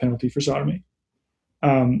the death penalty for sodomy.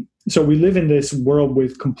 So we live in this world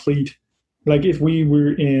with complete, like if we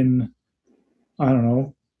were in, I don't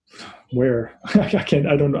know, where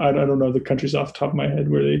I don't know the countries off the top of my head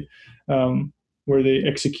where they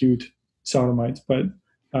execute sodomites, but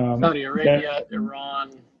Saudi Arabia,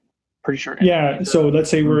 Iran. Pretty sure. Yeah. So let's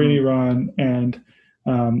say we're in Iran and,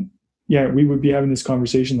 we would be having this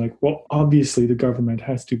conversation like, well, obviously the government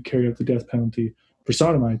has to carry out the death penalty for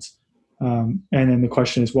sodomites. And then the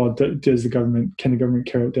question is, well, can the government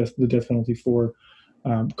carry out the death penalty for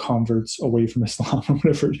converts away from Islam or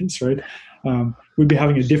whatever it is, right? We'd be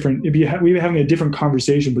having a different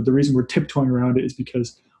conversation, but the reason we're tiptoeing around it is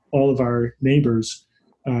because all of our neighbors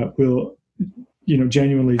will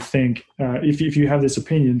genuinely think if you have this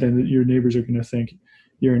opinion, then your neighbors are going to think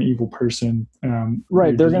you're an evil person.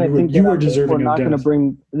 Right. They're going to think you are deserving of death.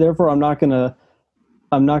 Therefore, I'm not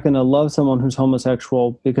going to love someone who's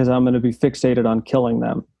homosexual because I'm going to be fixated on killing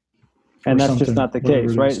them. And that's just not the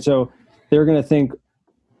case, right? So they're going to think,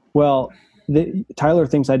 well, Tyler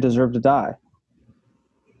thinks I deserve to die.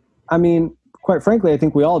 I mean, quite frankly, I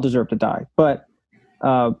think we all deserve to die. But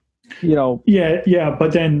Yeah,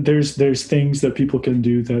 but then there's things that people can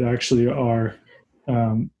do that actually are,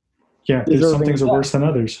 there's some things are worse than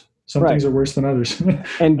others. Some things are worse than others.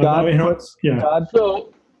 And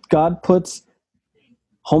God puts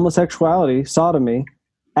homosexuality, sodomy,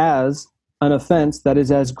 as an offense that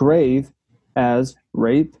is as grave as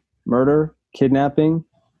rape, murder, kidnapping,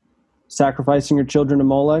 sacrificing your children to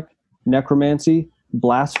Molech, necromancy,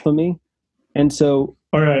 blasphemy. And so,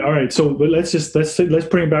 all right. So, but let's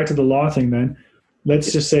bring it back to the law thing then.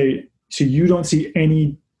 Let's just say, so you don't see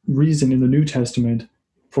any reason in the New Testament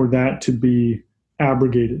for that to be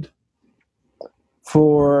abrogated.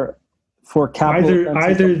 For capital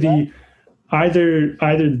either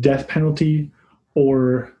the death penalty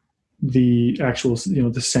or the actual,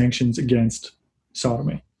 the sanctions against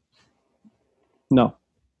sodomy. No.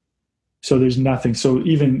 So there's nothing. So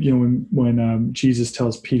even when Jesus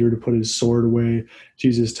tells Peter to put his sword away,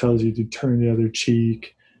 Jesus tells you to turn the other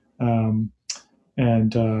cheek, Why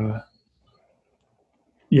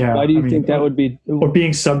do you think that would be? Or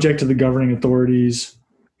being subject to the governing authorities.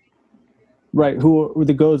 Right. Who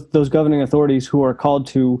are those governing authorities who are called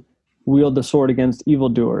to wield the sword against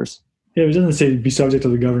evildoers? Yeah, it doesn't say be subject to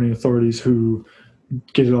the governing authorities who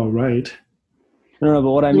get it all right. No,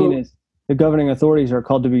 but what I mean is the governing authorities are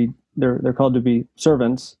called to be they're called to be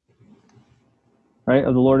servants, right,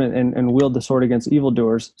 of the Lord and wield the sword against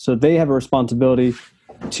evildoers. So they have a responsibility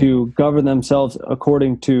to govern themselves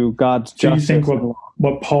according to God's justice. So you think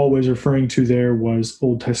what Paul was referring to there was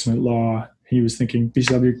Old Testament law? He was thinking be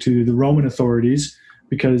subject to the Roman authorities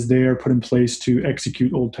because they are put in place to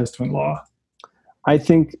execute Old Testament law. I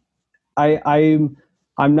think I'm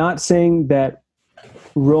not saying that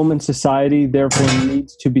Roman society therefore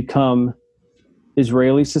needs to become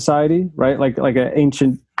Israeli society, right? Like an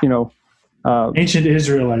ancient, ancient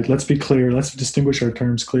Israelite. Let's be clear. Let's distinguish our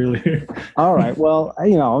terms clearly. All right. Well,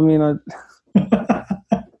 we'd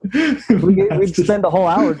spend a whole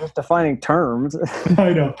hour just defining terms.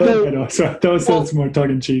 I know. So that's more tongue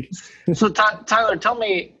in cheek. So Tyler, tell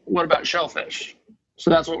me, what about shellfish? So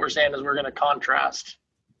that's what we're saying is we're going to contrast.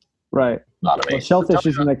 Right. Well, shellfish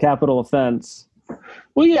isn't a capital offense.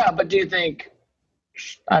 Well, yeah, but do you think?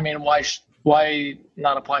 Why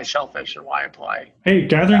not apply shellfish and why apply? Hey,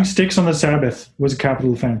 gathering sticks on the Sabbath was a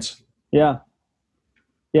capital offense. Yeah.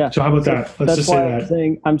 So how about that? Let's just say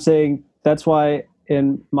that. I'm saying that's why,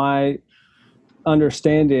 in my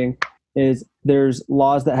understanding, is there's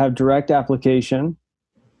laws that have direct application,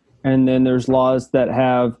 and then there's laws that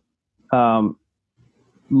have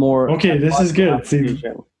more. Okay, this is good. See,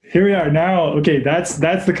 here we are now. Okay, that's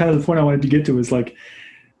the kind of the point I wanted to get to is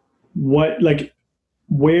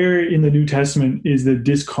where in the New Testament is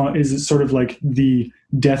is it sort of like the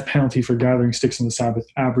death penalty for gathering sticks on the Sabbath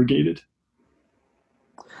abrogated?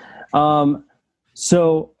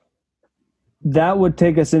 So that would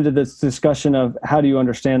take us into this discussion of how do you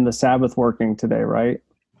understand the Sabbath working today, right?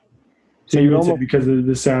 So you would say because of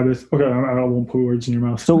the Sabbath. Okay, I won't put words in your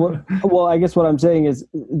mouth. Well, I guess what I'm saying is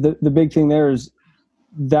the big thing there is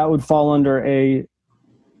that would fall under a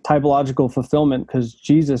typological fulfillment because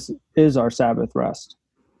Jesus is our Sabbath rest.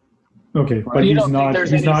 Okay, but he's not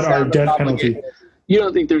our death penalty. You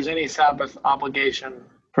don't think there's any Sabbath obligation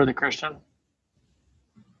for the Christian?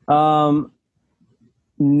 Not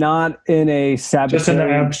in a Sabbath. Just in an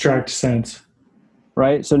abstract sense.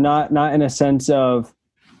 Right? So not in a sense of,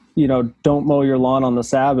 don't mow your lawn on the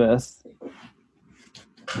Sabbath.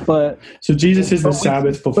 But so Jesus is the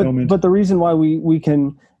Sabbath fulfillment. But the reason why we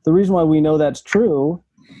know that's true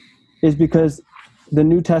is because the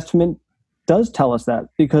New Testament does tell us that.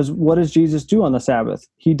 Because what does Jesus do on the Sabbath?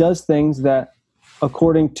 He does things that,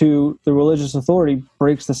 according to the religious authority,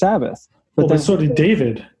 breaks the Sabbath. But so did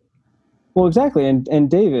David. Well, exactly, and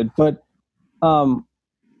David, but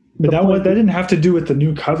that didn't have to do with the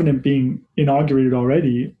new covenant being inaugurated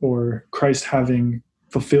already, or Christ having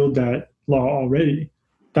fulfilled that law already.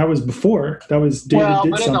 That was before. That was David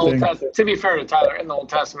did something. To be fair to Tyler, in the Old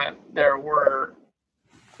Testament, there were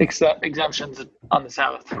exemptions on the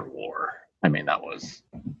Sabbath for war. That was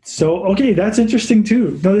so okay. That's interesting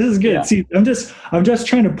too. No, this is good. Yeah. See, I'm just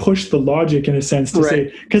trying to push the logic in a sense to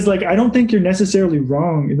say, because I don't think you're necessarily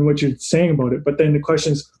wrong in what you're saying about it. But then the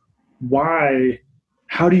question is, why?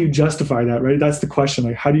 How do you justify that? Right? That's the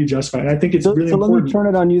question. How do you justify it? And I think it's really important. So let me turn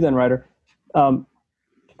it on you then, Ryder.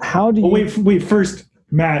 How do you? Wait. First,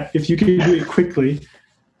 Matt, if you could do it quickly,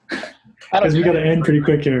 because we got to end pretty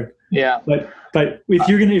quick here. Yeah. But if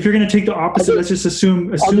you're gonna take the opposite, let's just assume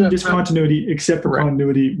discontinuity, except for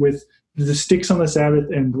continuity with the sticks on the Sabbath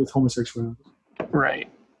and with homosexuality. Right.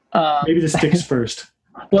 Maybe the sticks first.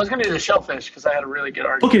 Well, I was gonna do the shellfish because I had a really good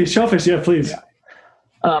argument. Okay, shellfish. Yeah, please.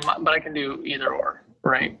 But I can do either or,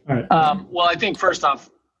 right? All right. Well, I think first off,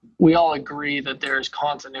 we all agree that there's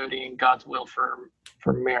continuity in God's will for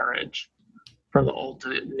marriage from the Old to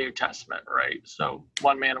the New Testament, right? So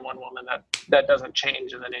one man and one woman, that doesn't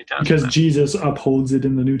change in the New Testament. Because Jesus upholds it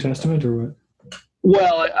in the New Testament, or what?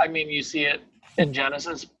 Well, I mean, you see it in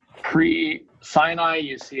Genesis pre-Sinai,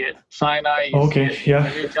 you see it Sinai, you see it in the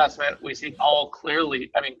New Testament. We see Paul clearly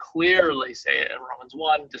say it in Romans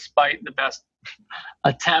 1, despite the best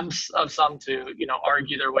attempts of some to,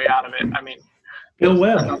 argue their way out of it. I mean, Bill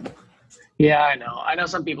Webb. Yeah, I know. I know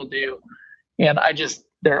some people do. And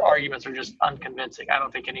their arguments are just unconvincing. I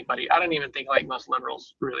don't even think like most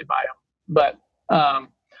liberals really buy them.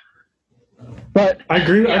 But I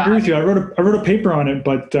agree with you. I wrote a paper on it,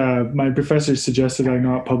 but my professor suggested I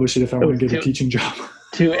not publish it if I want to get a teaching job.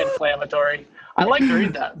 Too inflammatory. I like to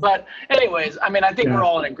read that. But anyways, I mean, I think we're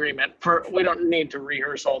all in agreement. We don't need to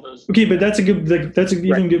rehearse all those. Okay, but that's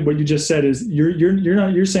even good. What you just said is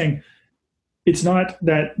you're saying it's not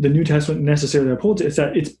that the New Testament necessarily upholds it. It's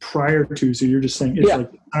that it's prior to. So you're just saying it's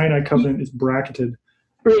like the Sinai covenant is bracketed.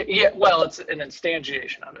 Yeah, well, it's an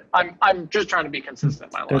instantiation of it. I'm just trying to be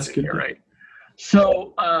consistent in my logic here, right?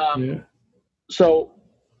 So, so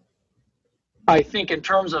I think in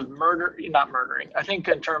terms of not murdering, I think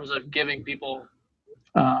in terms of giving people,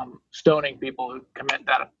 stoning people who commit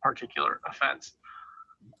that particular offense.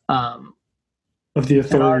 Of the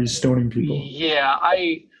authorities stoning people. Yeah,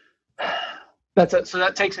 so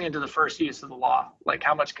that takes me into the first use of the law. Like,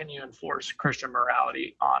 how much can you enforce Christian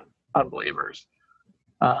morality on unbelievers?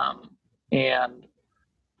 And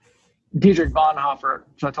Dietrich Bonhoeffer.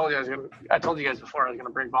 So I told you guys before I was going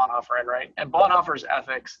to bring Bonhoeffer in, right? And Bonhoeffer's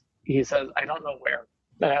ethics, he says, I don't know where,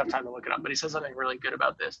 I don't have time to look it up, but he says something really good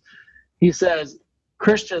about this. He says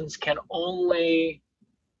Christians can only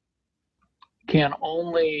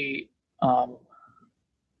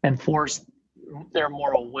enforce their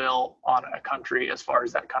moral will on a country as far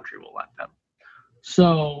as that country will let them.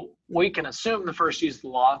 So we can assume the first use of the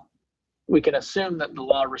law. We can assume that the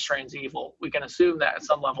law restrains evil. We can assume that at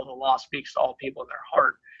some level the law speaks to all people in their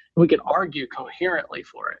heart. We can argue coherently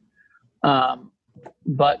for it.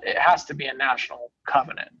 But it has to be a national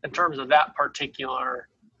covenant in terms of that particular.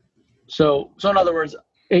 So in other words,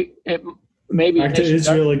 it maybe back to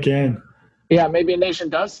Israel again. Yeah, maybe a nation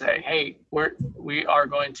does say, "Hey, we are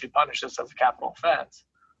going to punish this as a capital offense."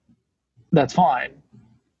 That's fine,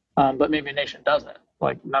 but maybe a nation doesn't.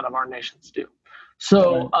 Like none of our nations do.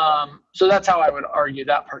 So, so that's how I would argue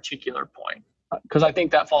that particular point, because I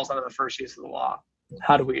think that falls under the first use of the law.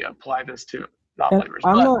 How do we apply this to non-believers?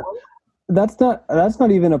 That's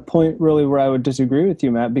not even a point really where I would disagree with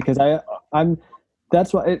you, Matt, because I'm going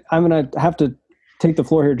to have to take the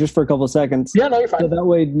floor here just for a couple of seconds. Yeah, no, you're fine. So that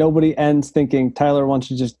way nobody ends thinking Tyler wants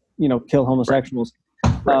to just, kill homosexuals.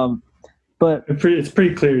 Right. But it's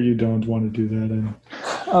pretty clear you don't want to do that.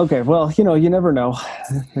 Okay. Well, you never know.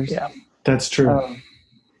 Yeah, that's true.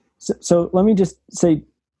 So let me just say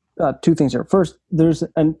two things here. First, there's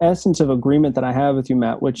an essence of agreement that I have with you,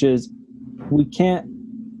 Matt, which is we can't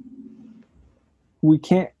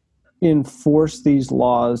enforce these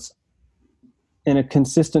laws in a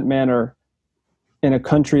consistent manner in a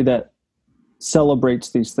country that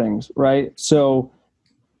celebrates these things, right? So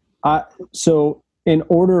in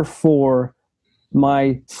order for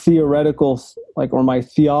my theoretical, or my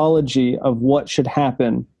theology of what should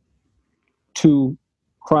happen to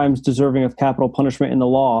crimes deserving of capital punishment in the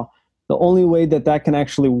law, the only way that can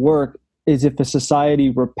actually work is if a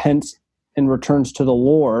society repents and returns to the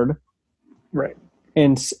Lord, right?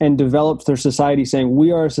 And develops their society saying,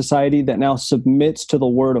 we are a society that now submits to the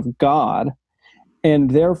word of God,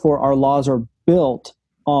 and therefore our laws are built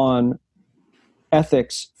on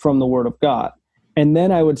ethics from the word of God. And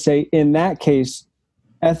then I would say in that case,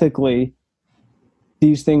 ethically,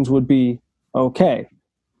 these things would be okay.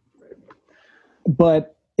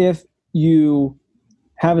 But if you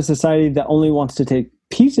have a society that only wants to take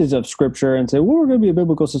pieces of scripture and say, well, we're going to be a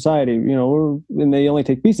biblical society, and they only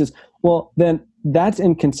take pieces, well, then that's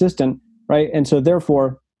inconsistent, right? And so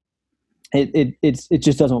therefore it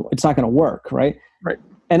just doesn't, it's not going to work, right? Right.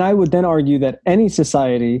 And I would then argue that any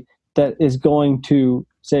society that is going to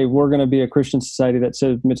say we're going to be a Christian society that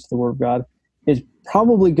submits to the word of God is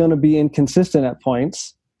probably going to be inconsistent at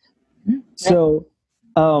points. Yeah. So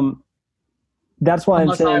that's why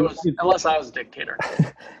unless I'm saying unless I was a dictator.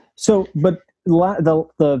 So, but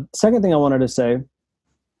the second thing I wanted to say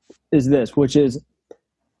is this, which is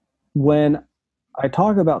when I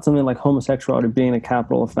talk about something like homosexuality being a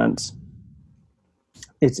capital offense,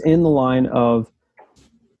 it's in the line of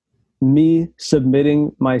me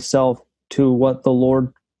submitting myself to what the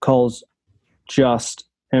Lord calls just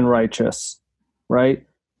and righteous, right?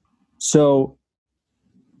 So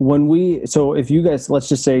if you guys, let's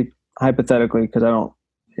just say hypothetically, because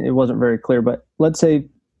it wasn't very clear, but let's say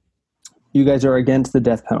you guys are against the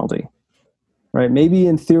death penalty, right? Maybe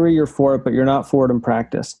in theory you're for it, but you're not for it in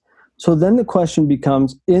practice. So then the question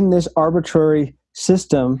becomes, in this arbitrary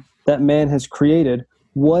system that man has created,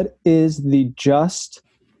 what is the just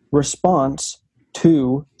response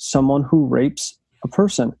to someone who rapes a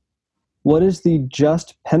person? What is the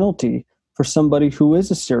just penalty for somebody who is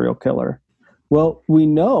a serial killer? Well, we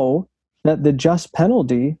know that the just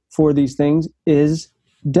penalty for these things is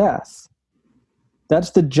death.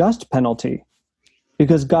 That's the just penalty,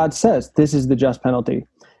 because God says this is the just penalty.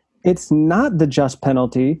 It's not the just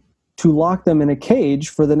penalty to lock them in a cage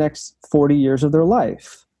for the next 40 years of their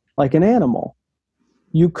life, like an animal.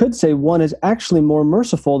 You could say one is actually more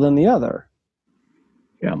merciful than the other.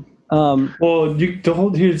 Yeah. Well, here's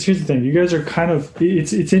the thing. You guys are kind of,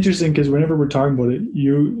 it's interesting because whenever we're talking about it,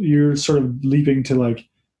 you're sort of leaping to like,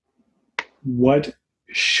 what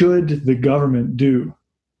should the government do?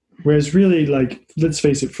 Whereas really, like, let's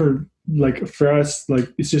face it, for us, like,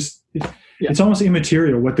 it's almost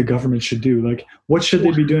immaterial what the government should do. Like, what should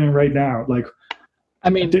they be doing right now? Like, I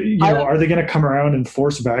mean, are they going to come around and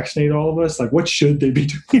force vaccinate all of us? Like, what should they be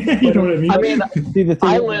doing? You know what I mean? I mean, see, the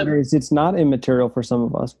thing is, it's not immaterial for some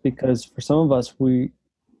of us, because for some of us, we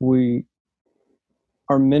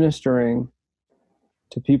are ministering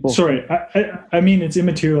to people. Sorry, I mean, it's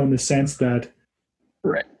immaterial in the sense that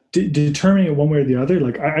right. Determining it one way or the other,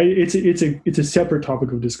 like it's a separate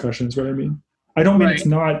topic of discussion. Is what I mean. I don't mean it's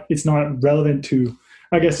not relevant to.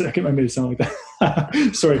 I guess I made it sound like that.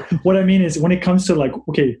 Sorry. What I mean is, when it comes to, like,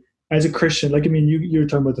 okay, as a Christian, like, I mean, you're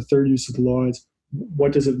talking about the third use of the law. Is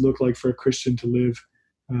what does it look like for a Christian to live,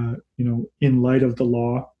 in light of the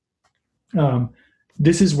law?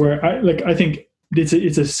 This is where I think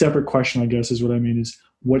it's a separate question. I guess is what I mean is,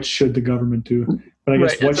 what should the government do? But I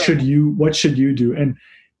guess what should you do, and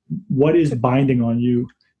what is binding on you?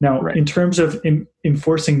 Now, in terms of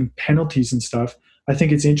enforcing penalties and stuff, I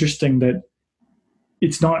think it's interesting that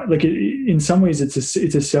it's not like in some ways it's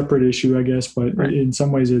a separate issue, I guess, but in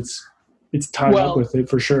some ways it's tied up with it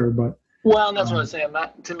for sure. But and that's what I'm saying.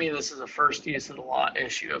 That, to me, this is a first use of the law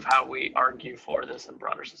issue of how we argue for this in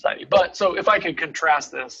broader society. But so if I could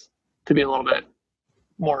contrast this to be a little bit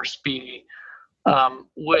more speedy,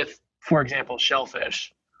 with, for example,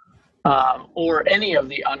 shellfish, or any of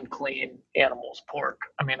the unclean animals, pork.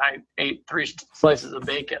 I mean, I ate 3 slices of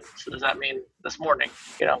bacon. So does that mean this morning,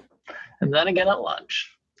 and then again at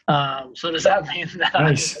lunch? So does that mean that?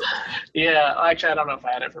 Nice. Yeah. Actually, I don't know if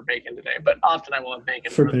I had it for bacon today, but often I will have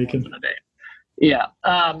bacon for bacon in a day. Yeah.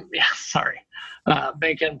 Sorry.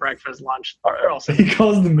 Bacon, breakfast, lunch, or also. He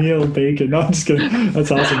calls the meal bacon. No, I'm just kidding. That's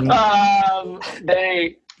awesome.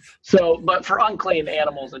 But for unclean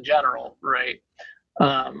animals in general, right?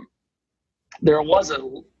 There was a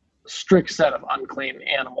strict set of unclean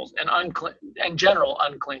animals and general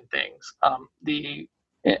unclean things.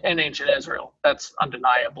 In ancient Israel, that's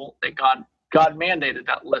undeniable that God mandated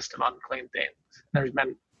that list of unclean things. There's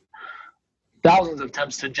been thousands of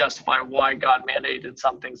attempts to justify why God mandated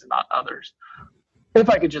some things and not others. If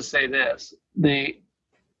I could just say this, the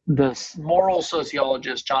moral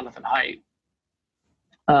sociologist Jonathan Haidt,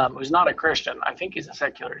 who's not a Christian, I think he's a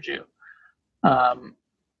secular Jew.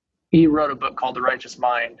 He wrote a book called The Righteous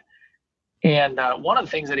Mind. And one of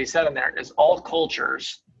the things that he said in there is all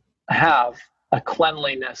cultures have a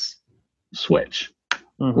cleanliness switch.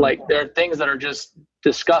 Mm-hmm. Like, there are things that are just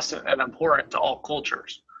disgusting and abhorrent to all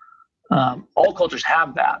cultures. All cultures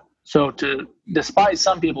have that. So to despise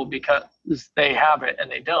some people because they have it and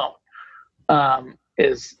they don't,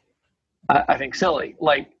 is, I think, silly.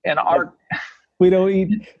 Like, in our... We don't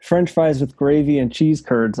eat French fries with gravy and cheese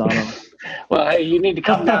curds on them. Well, hey, you need to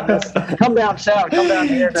come down south. Come down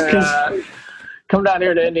here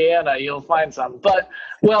to Indiana. You'll find some. But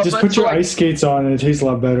put your ice skates on, and it tastes a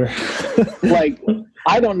lot better. Like,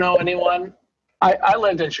 I don't know anyone. I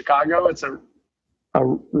lived in Chicago. It's a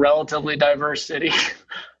relatively diverse city,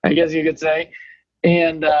 I guess you could say,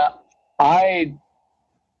 and I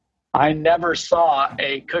never saw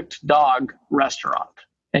a cooked dog restaurant,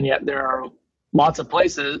 and yet there are lots of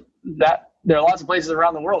places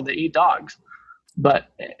around the world that eat dogs. But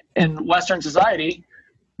in Western society,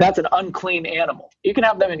 that's an unclean animal. You can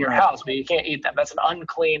have them in your house, but you can't eat them. That's an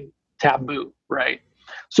unclean taboo, right?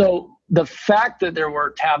 So the fact that there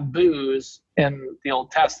were taboos in the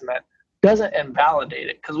Old Testament doesn't invalidate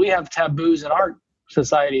it, because we have taboos in our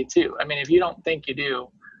society too. I mean, if you don't think you do,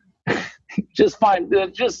 just step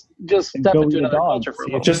go into eat a another dog. culture for a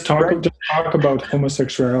See, little. Just talk about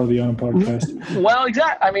homosexuality on a podcast. Well,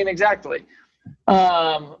 exactly.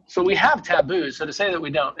 So we have taboos. So to say that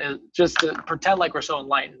we don't is just to pretend like we're so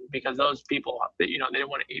enlightened because those people that they didn't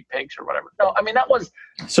want to eat pigs or whatever. No, I mean that was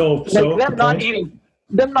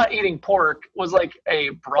them not eating pork was like a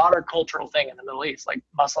broader cultural thing in the Middle East. Like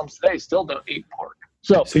Muslims today still don't eat pork.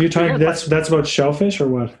 So you're talking that's about shellfish or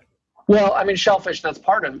what? Well, I mean shellfish. That's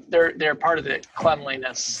part of they're part of the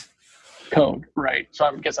cleanliness code, right? So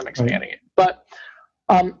I guess I'm expanding it. But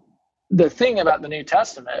the thing about the New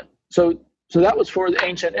Testament, so that was for the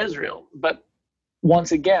ancient Israel. But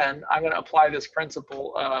once again, I'm going to apply this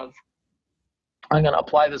principle of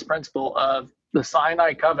the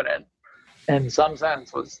Sinai covenant in some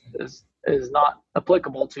sense is not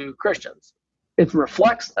applicable to Christians. It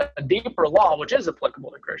reflects a deeper law which is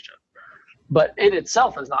applicable to Christians, but it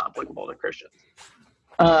itself is not applicable to Christians.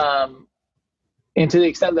 And to the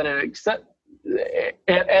extent that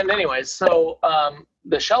and anyways, so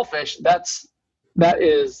the shellfish, that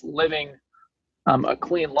is living a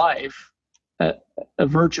clean life, a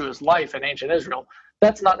virtuous life in ancient Israel.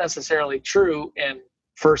 That's not necessarily true in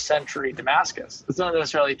first century Damascus. It's not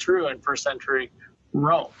necessarily true in first century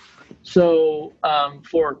Rome. So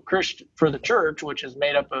for the church, which is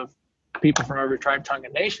made up of people from every tribe, tongue,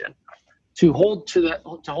 and nation, to hold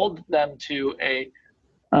them to a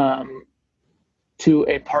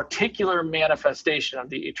particular manifestation of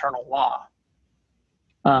the eternal law,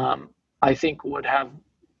 I think would have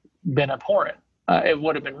been abhorrent. It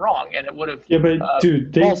would have been wrong, and it would have. Yeah, but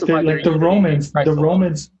dude, they like the Romans,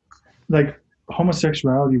 like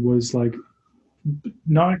homosexuality was like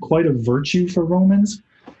not quite a virtue for Romans.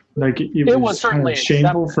 Like it was certainly kind of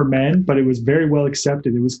shameful for men, but it was very well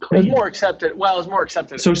accepted. It was clean. It was more accepted. Well, it was more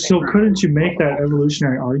accepted. So couldn't you make that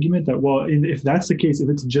evolutionary argument that, well, if that's the case, if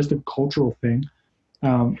it's just a cultural thing,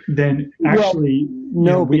 then actually,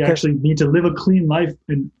 we actually need to live a clean life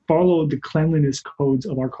and follow the cleanliness codes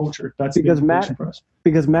of our culture. That's because Matt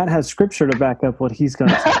has scripture to back up what he's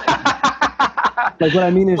going to say. Like what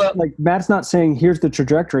I mean is, like Matt's not saying here's the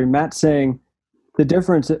trajectory. Matt's saying the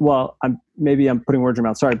difference. Well, I'm putting words in your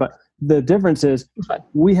mouth. Sorry, but the difference is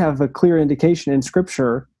we have a clear indication in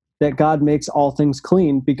scripture that God makes all things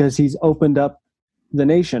clean because He's opened up the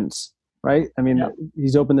nations. Right? I mean,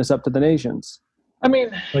 He's opened this up to the nations. I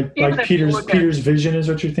mean, like Peter's vision is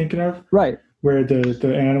what you're thinking of, right? Where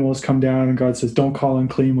the animals come down and God says, "Don't call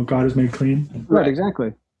unclean what God has made clean." Right,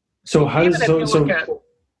 exactly. So how does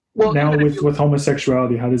now with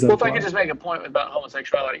homosexuality, how does that? Well, if I could just make a point about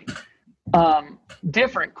homosexuality,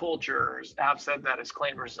 different cultures have said that it's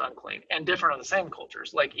clean versus unclean, and different are the same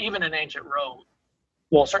cultures. Like even in ancient Rome,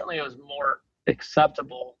 well, certainly it was more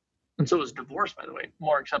acceptable, and so was divorce, by the way,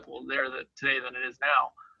 more acceptable today than it is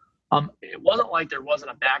now. It wasn't like there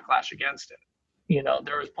wasn't a backlash against it. You know,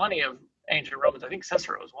 there was plenty of ancient Romans, I think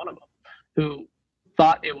Cicero was one of them, who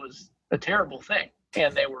thought it was a terrible thing,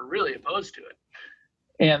 and they were really opposed to it.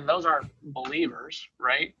 And those aren't believers,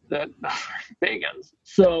 right? That are pagans.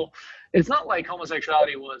 So it's not like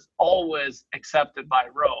homosexuality was always accepted by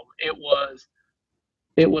Rome. It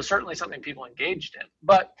was certainly something people engaged in.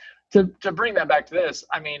 But to bring that back to this,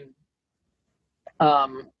 I mean,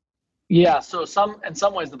 so in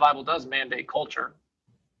some ways the Bible does mandate culture.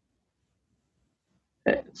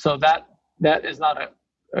 So that is not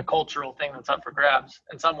a cultural thing that's up for grabs.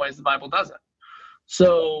 In some ways the Bible doesn't.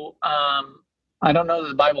 So I don't know that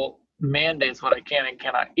the Bible mandates what I can and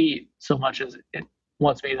cannot eat so much as it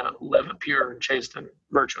wants me to live a pure and chaste and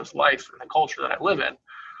virtuous life in the culture that I live in.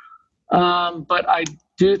 But I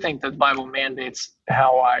do think that the Bible mandates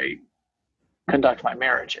how I conduct my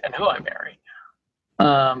marriage and who I marry.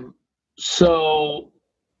 So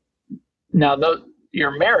now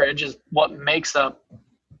your marriage is what makes up,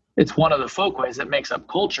 it's one of the folkways that makes up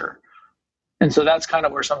culture. And so that's kind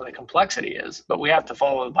of where some of the complexity is, but we have to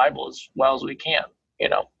follow the Bible as well as we can, you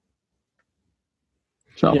know?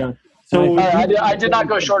 So, yeah. So I did not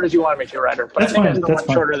go short as you wanted me to, Ryder, but I think I still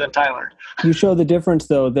went shorter than Tyler. You show the difference,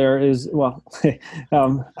 though. There is,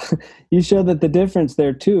 you show that the difference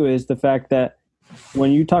there, too, is the fact that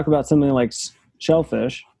when you talk about something like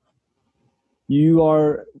shellfish, you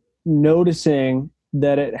are noticing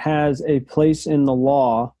that it has a place in the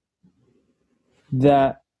law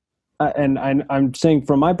that, and I'm saying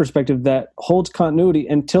from my perspective, that holds continuity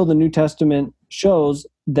until the New Testament shows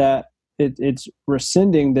that it's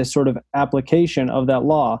rescinding this sort of application of that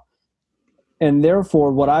law. And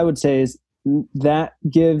therefore, what I would say is that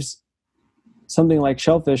gives something like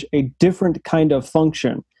shellfish a different kind of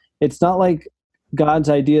function. It's not like God's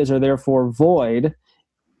ideas are therefore void.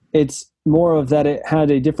 It's more of that it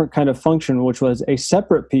had a different kind of function, which was a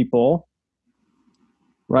separate people,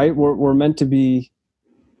 right? We're meant to be.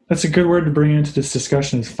 That's a good word to bring into this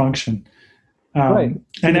discussion, is function. Right.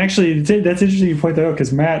 And actually, that's interesting you point that out,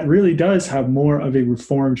 because Matt really does have more of a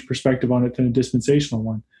reformed perspective on it than a dispensational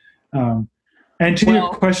one. And to your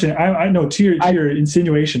question, I know to your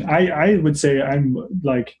insinuation, I would say I'm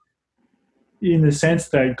like, in the sense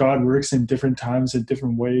that God works in different times in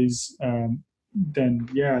different ways. Then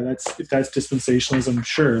yeah, if that's dispensationalism,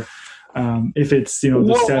 sure. If it's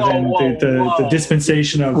the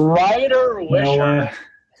dispensation of Ryder Wisher. Noah.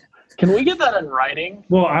 Can we get that in writing?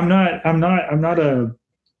 Well, I'm not a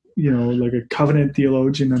like a covenant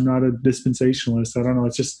theologian. I'm not a dispensationalist. I don't know.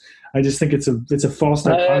 I just think it's a false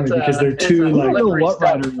dichotomy, because they're two like.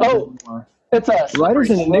 It's a Ryder's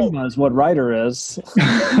an enigma, is what Ryder is.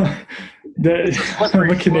 I'm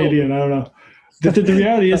a Canadian. I don't know. The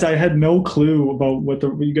reality is, I had no clue about what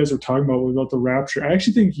you guys were talking about the rapture. I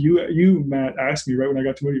actually think you Matt asked me right when I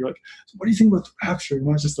got to Moody. You're like, so what do you think about the rapture? And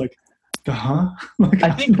I was just like, like,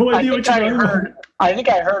 I think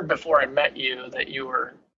I heard before I met you that you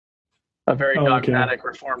were a very dogmatic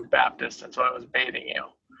Reformed Baptist, and so I was baiting you.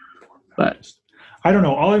 But I don't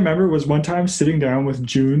know. All I remember was one time sitting down with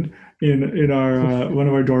June in our one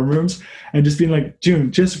of our dorm rooms and just being like,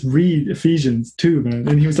 June, just read Ephesians 2, man.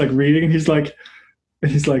 And he was like reading, and he's like,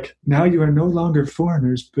 now you are no longer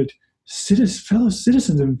foreigners, but fellow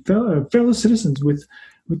citizens and fellow citizens with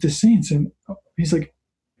the saints. And he's like,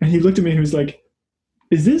 and he looked at me and he was like,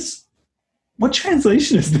 what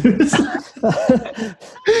translation is this?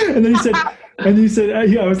 and then he said,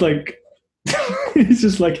 I was like, he's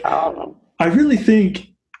just like, I really think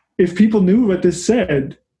if people knew what this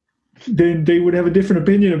said, then they would have a different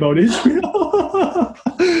opinion about Israel.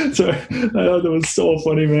 So I thought that was so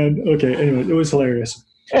funny, man. Okay, anyway, it was hilarious.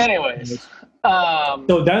 Anyways.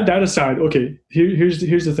 So that aside, okay, here's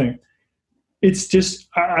the thing. It's just,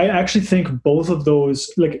 I actually think both of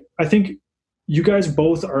those, like, I think you guys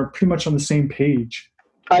both are pretty much on the same page.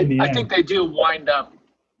 I think they do wind up.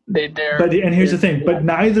 And here's the thing, but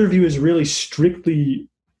neither of you is really strictly,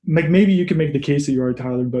 like, maybe you can make the case that you are,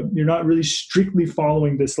 Tyler, but you're not really strictly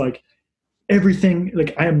following this, like, everything,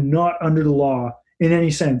 like, I am not under the law in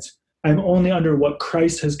any sense. I'm only under what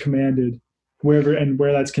Christ has commanded, where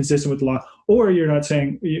that's consistent with the law. Or you're not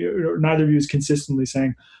saying, neither of you is consistently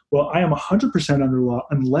saying, well, I am 100% under the law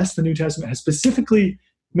unless the New Testament has specifically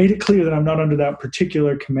made it clear that I'm not under that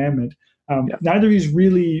particular commandment. Neither of you is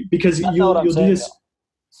really, because you'll do this.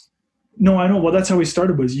 No, I know. Well, that's how we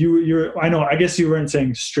started. Was I know. I guess you weren't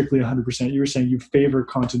saying strictly 100%. You were saying you favor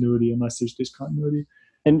continuity unless there's discontinuity.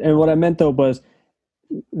 And what I meant though was,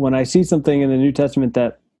 when I see something in the New Testament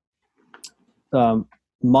that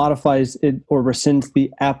modifies it or rescinds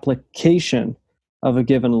the application of a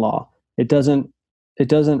given law, it doesn't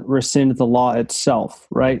rescind the law itself,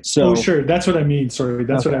 right? So, sure, that's what I mean. Sorry,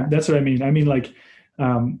 that's what I mean. I mean, like,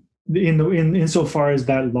 insofar as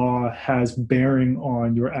that law has bearing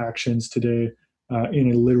on your actions today,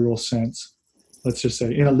 in a literal sense. Let's just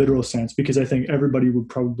say in a literal sense, because I think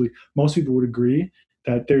most people would agree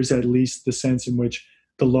that there's at least the sense in which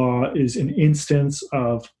the law is an instance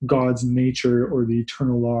of God's nature, or the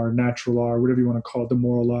eternal law, or natural law, or whatever you want to call it, the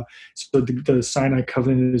moral law. So the Sinai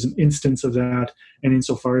covenant is an instance of that, and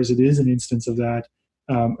insofar as it is an instance of that,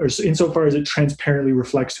 or insofar as it transparently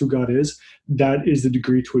reflects who God is, that is the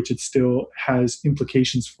degree to which it still has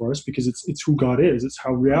implications for us, because it's who God is. It's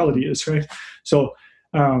how reality is, right? So,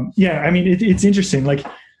 I mean, it's interesting. Like,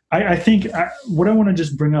 I think what I want to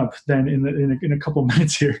just bring up then in a couple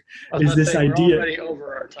minutes here is this idea. We're already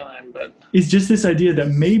over our time, but it's just this idea that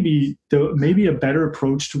maybe a better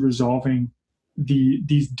approach to resolving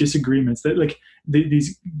these disagreements, that like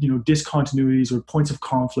these discontinuities or points of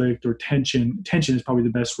conflict or tension is probably the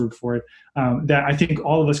best word for it, that I think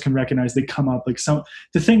all of us can recognize. They come up, like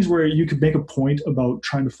the things where you could make a point about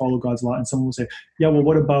trying to follow God's law, and someone will say, yeah, well,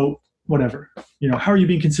 what about whatever, how are you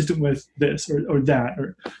being consistent with this or that,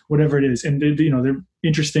 or whatever it is? And they're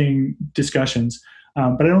interesting discussions,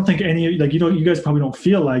 but I don't think any, like, you guys probably don't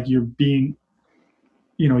feel like you're being,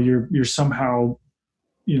 you're somehow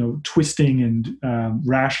twisting and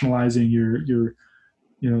rationalizing your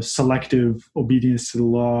selective obedience to the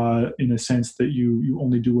law, in a sense that you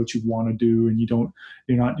only do what you want to do, and you're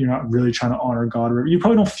not really trying to honor God. Or you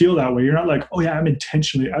probably don't feel that way. You're not like, oh yeah, I'm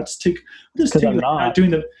intentionally,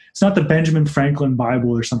 it's not the Benjamin Franklin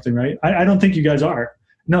Bible or something, right? I don't think you guys are.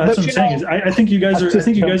 No, that's what I'm saying. I think you guys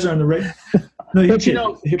are on the right.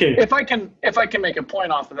 No, okay. If I can make a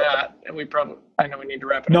point off of that, and I know we need to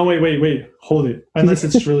wrap it up. No, wait, hold it. Unless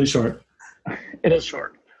it's really short. It is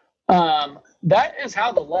short. that is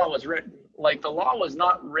how the law was written. Like, the law was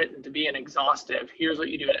not written to be an exhaustive, here's what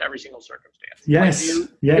you do in every single circumstance. Yes,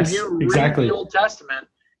 If you read exactly. the Old Testament,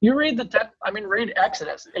 you read read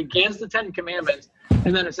Exodus. It gives the 10 Commandments,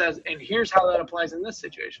 and then it says, and here's how that applies in this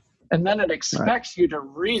situation. And then it expects you to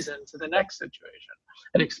reason to the next situation.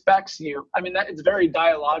 It expects you, it's very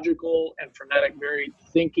dialogical and frenetic, very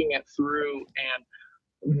thinking it through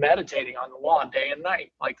and meditating on the law day and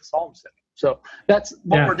night, like the Psalm said. So that's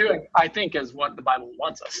what we're doing, I think, is what the Bible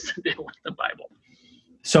wants us to do with the Bible.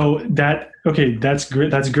 So that's great.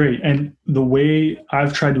 That's great. And the way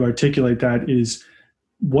I've tried to articulate that is,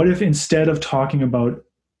 what if instead of talking about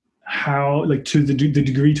how, like, to the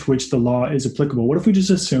degree to which the law is applicable, what if we just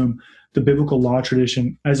assume the biblical law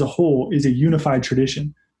tradition as a whole is a unified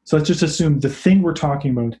tradition? So let's just assume the thing we're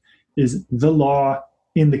talking about is the law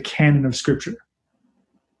in the canon of Scripture.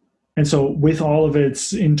 And so with all of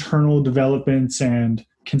its internal developments and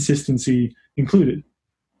consistency included.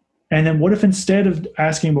 And then what if instead of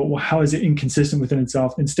asking about, well, how is it inconsistent within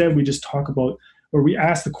itself, instead we just talk about, or we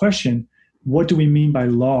ask the question, what do we mean by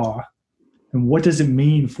law? And what does it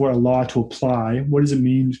mean for a law to apply? What does it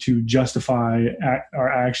mean to justify our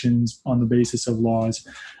actions on the basis of laws?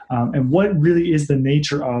 And what really is the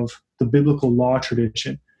nature of the biblical law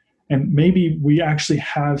tradition? And maybe we actually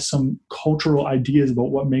have some cultural ideas about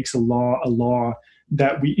what makes a law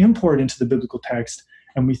that we import into the biblical text,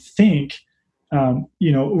 and we think, or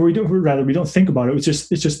we don't think about it. It's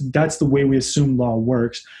just that's the way we assume law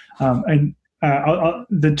works.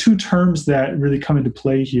 The two terms that really come into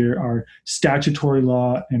play here are statutory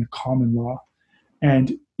law and common law.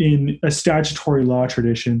 And in a statutory law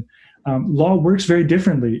tradition, law works very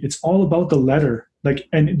differently. It's all about the letter.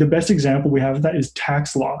 And the best example we have of that is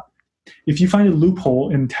tax law. If you find a loophole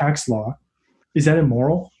in tax law, is that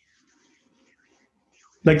immoral?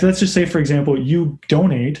 Let's just say, for example, you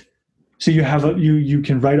donate, so you have you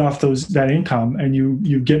can write off that income and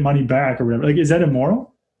you get money back or whatever. Is that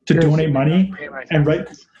immoral to donate money and write?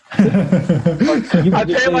 That's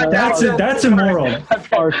immoral.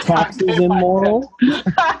 Are taxes immoral?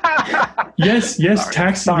 Yes,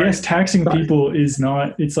 taxing people is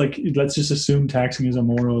not. It's like, let's just assume taxing is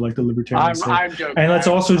immoral, like the libertarians say. I'm joking. And let's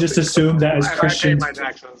also just assume that as Christians,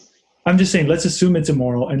 I'm just saying, let's assume it's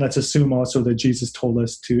immoral, and let's assume also that Jesus told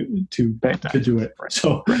us to do it.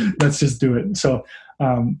 So let's just do it. So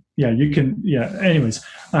you can. Yeah. Anyways.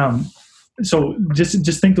 So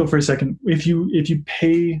just think though for a second. If you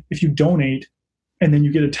donate, and then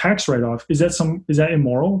you get a tax write-off, is that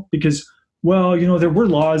immoral? Because, well, there were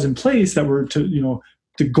laws in place that were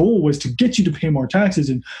the goal was to get you to pay more taxes,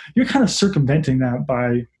 and you're kind of circumventing that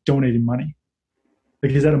by donating money.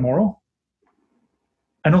 Is that immoral?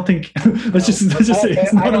 I don't think. let's just say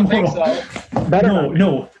it's not immoral. So.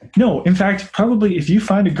 No. In fact, probably if you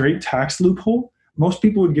find a great tax loophole, most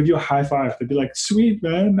people would give you a high five. They'd be like, "Sweet,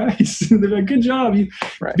 man, nice." They'd be like, "Good job,"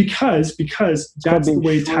 because that's the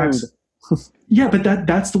way tax. Yeah, but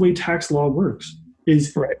that's the way tax law works.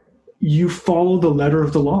 Is you follow the letter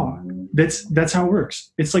of the law. That's how it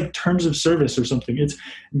works. It's like terms of service or something.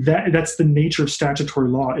 That's the nature of statutory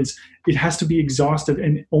law. Is it has to be exhaustive,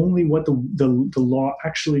 and only what the law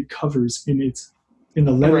actually covers in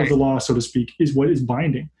the letter of the law, so to speak, is what is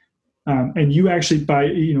binding. And you actually,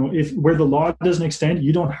 if where the law doesn't extend,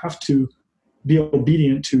 you don't have to be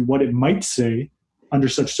obedient to what it might say under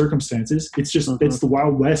such circumstances. It's just it's the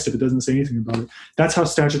Wild West if it doesn't say anything about it. That's how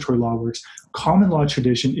statutory law works. Common law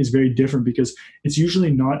tradition is very different because it's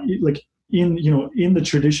usually not like in the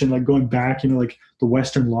tradition, like going back, like the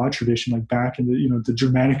Western law tradition, like back in the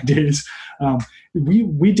Germanic days.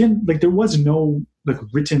 We didn't there was no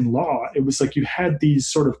written law. It was like you had these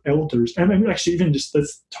sort of elders, and actually even just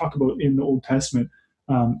let's talk about in the Old Testament.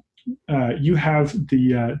 You have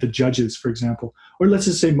the judges, for example, or let's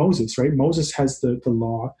just say Moses, right? Moses has the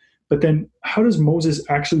law, but then how does Moses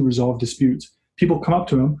actually resolve disputes? People come up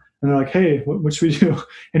to him and they're like, "Hey, what should we do?"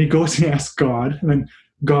 And he goes and asks God, and then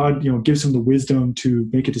God, gives him the wisdom to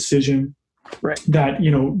make a decision that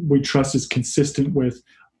we trust is consistent with.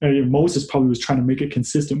 Moses probably was trying to make it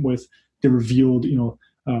consistent with the revealed,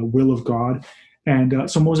 will of God, and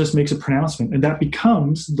so Moses makes a pronouncement, and that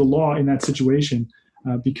becomes the law in that situation.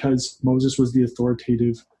 Because Moses was the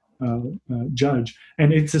authoritative judge.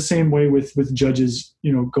 And it's the same way with judges,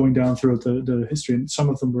 going down throughout the history. And some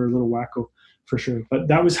of them were a little wacko for sure. But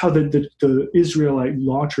that was how the Israelite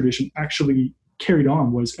law tradition actually carried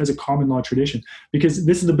on, was as a common law tradition. Because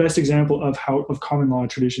this is the best example of common law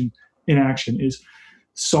tradition in action is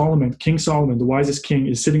Solomon, King Solomon, the wisest king,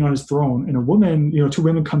 is sitting on his throne, and a woman, two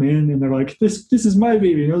women come in and they're like, this is my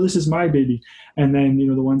baby, this is my baby. And then,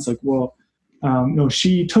 the one's like, well, no,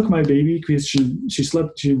 she took my baby because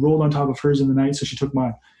she rolled on top of hers in the night, so she took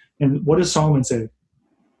mine. And what does Solomon say?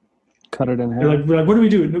 Cut it in half. We're like, what do we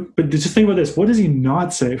do? No, but just think about this. What does he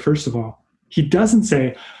not say? First of all, he doesn't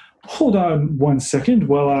say, hold on 1 second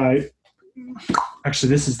while actually,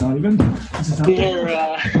 this is not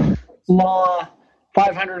Dear Law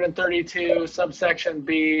 532, subsection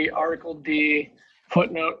B, Article D,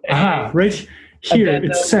 footnote A. Right here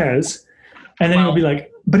it says, and then he'll be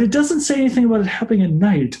like, but it doesn't say anything about it happening at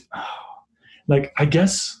night. Like, I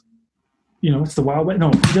guess, it's the Wild West. No,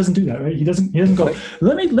 he doesn't do that, right? He doesn't go,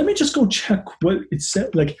 let me just go check what it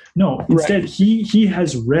said. Like, no, instead he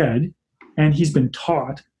has read and he's been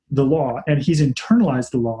taught the law and he's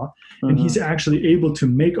internalized the law and he's actually able to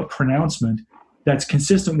make a pronouncement that's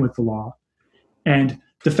consistent with the law. And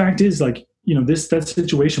the fact is, like, that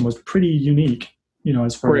situation was pretty unique,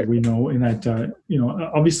 as far as we know, in that,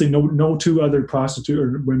 obviously no two other prostitute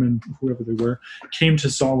or women, whoever they were, came to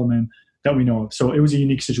Solomon that we know of. So it was a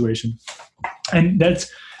unique situation. And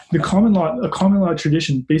that's a common law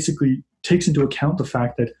tradition basically takes into account the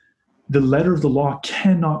fact that the letter of the law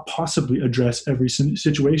cannot possibly address every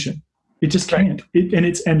situation. It just can't.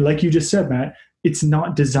 And like you just said, Matt, it's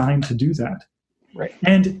not designed to do that. Right.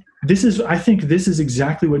 And I think this is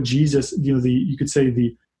exactly what Jesus, you could say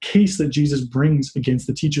the case that Jesus brings against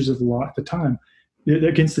the teachers of the law at the time,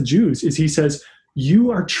 against the Jews, is he says,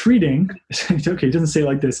 you are treating, okay, it doesn't say it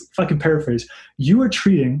like this, if I can paraphrase, you are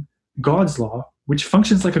treating God's law, which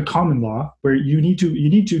functions like a common law, where you need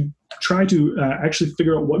to try to actually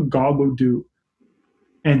figure out what God will do.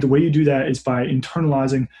 And the way you do that is by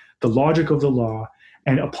internalizing the logic of the law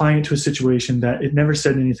and applying it to a situation that it never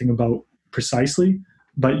said anything about precisely,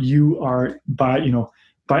 but you are, by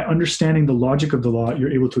understanding the logic of the law,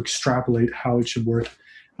 you're able to extrapolate how it should work.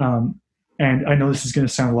 And I know this is going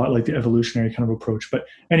to sound a lot like the evolutionary kind of approach, but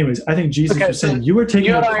anyways, I think Jesus was saying you were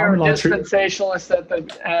taking a common law. Dispensationalists at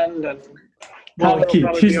the end, and Keith,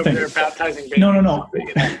 here's the thing. Baptizing babies.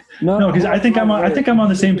 No, because I think I'm on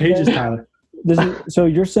the same page as Tyler. So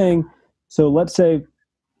you're saying, so let's say,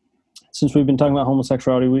 since we've been talking about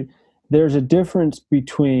homosexuality, there's a difference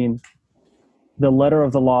between the letter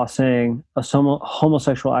of the law saying a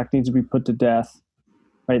homosexual act needs to be put to death,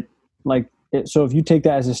 right? So if you take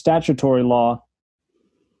that as a statutory law,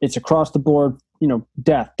 it's across the board,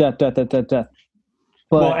 death. But,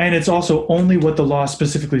 well, and it's also only what the law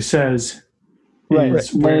specifically says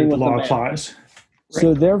is where the law applies.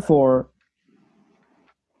 So therefore,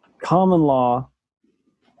 common law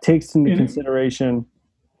takes into consideration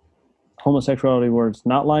homosexuality words,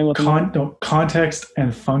 not lying with context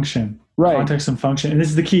and function. Right. Context and function. And this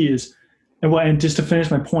is the key is, and just to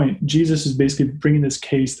finish my point, Jesus is basically bringing this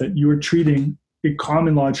case that you are treating a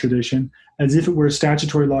common law tradition as if it were a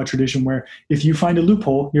statutory law tradition, where if you find a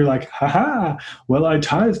loophole, you're like, haha, well, I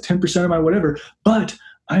tithe 10% of my whatever, but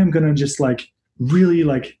I am going to just really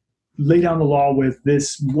lay down the law with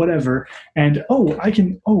this whatever. And,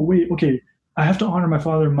 I have to honor my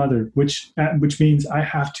father and mother, which means I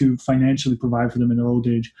have to financially provide for them in their old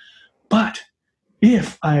age. But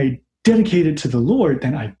if I dedicate it to the Lord,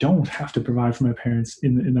 then I don't have to provide for my parents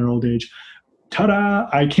in their old age. Ta-da!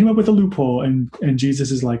 I came up with a loophole, and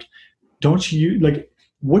Jesus is like, don't you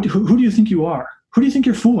who do you think you are? Who do you think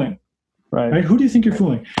you're fooling? Right? Who do you think you're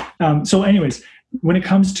fooling? So, anyways, when it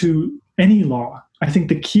comes to any law, I think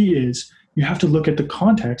the key is you have to look at the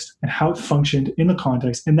context and how it functioned in the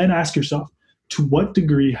context, and then ask yourself, to what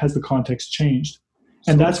degree has the context changed?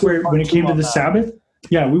 And that's where, when it came to the Sabbath,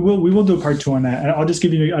 we will do a part 2 on that. And I'll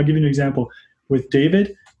give you an example. With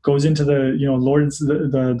David, goes into the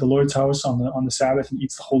Lord's house on the Sabbath and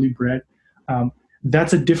eats the holy bread.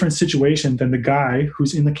 That's a different situation than the guy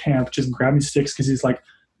who's in the camp just grabbing sticks because he's like,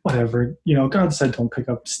 whatever, God said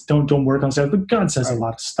don't work on Sabbath, but God says a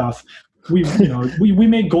lot of stuff. We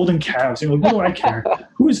made golden calves. What do I care?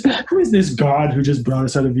 Who is this God who just brought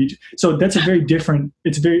us out of Egypt? So that's a very different.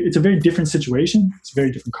 It's a very different situation. It's a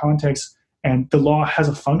very different context, and the law has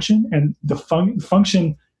a function, and the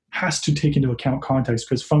function has to take into account context,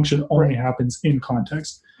 because function only happens in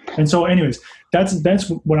context. And so, anyways, that's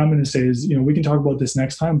what I'm going to say is, we can talk about this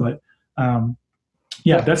next time, but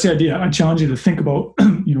that's the idea. I challenge you to think about,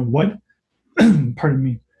 what, pardon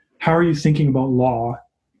me, how are you thinking about law?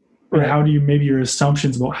 Or how do you, maybe your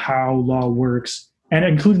assumptions about how law works, and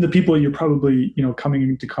including the people you're probably, coming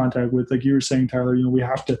into contact with, like you were saying, Tyler,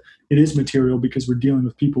 it is material because we're dealing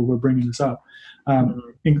with people who are bringing this up.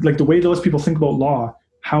 Like the way those people think about law,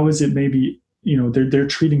 how is it maybe, they're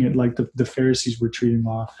treating it like the Pharisees were treating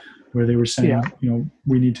law, where they were saying,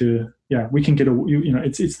 we need to, we can get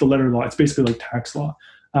it's the letter law. It's basically like tax law.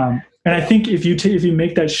 And I think if you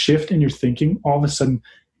make that shift in your thinking, all of a sudden,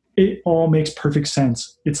 it all makes perfect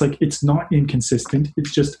sense. It's like it's not inconsistent.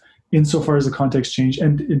 It's just insofar as the context change.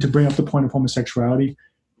 And to bring up the point of homosexuality,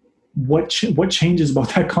 what changes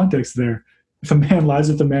about that context there? If a man lies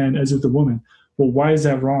with a man as with a woman, well, why is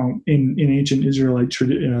that wrong in ancient Israelite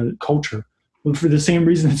culture? Well, for the same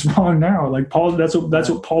reason it's wrong now. Like Paul, that's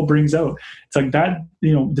what Paul brings out. It's like that,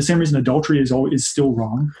 the same reason adultery is still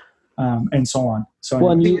wrong, and so on. So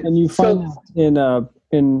well, and you find that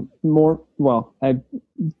in more, well, I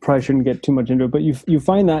probably shouldn't get too much into it, but you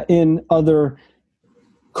find that in other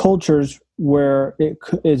cultures where it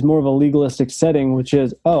is more of a legalistic setting, which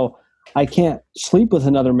is, oh, I can't sleep with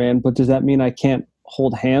another man, but does that mean I can't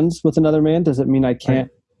hold hands with another man? Does it mean I can't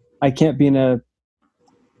be in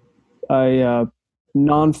a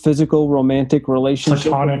non-physical romantic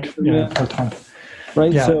relationship? Platonic, platonic.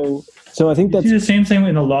 Right. Yeah. So I think that's the same thing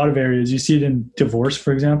in a lot of areas. You see it in divorce,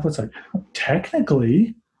 for example. It's like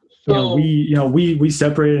technically, we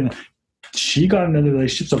separated and she got another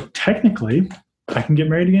relationship, so technically I can get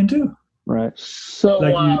married again too. Right. So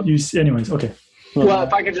like anyways, okay. Well,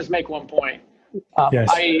 if I could just make one point. Yes.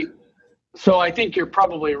 I think you're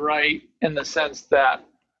probably right in the sense that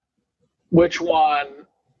which one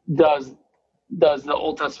does the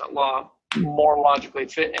Old Testament law more logically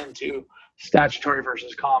fit into statutory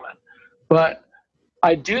versus common? But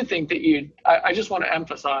I do think that I just want to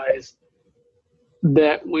emphasize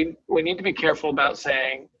that we need to be careful about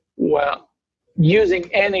saying, well, using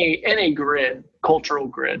any grid, cultural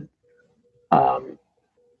grid,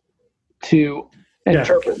 to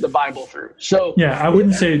interpret the Bible through. So I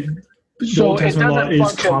wouldn't say the Old Testament law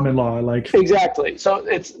is common law. Like exactly. So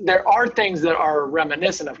there are things that are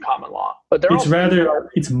reminiscent of common law, but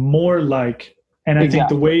it's more like. And I think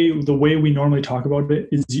the way we normally talk about it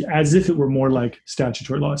is as if it were more like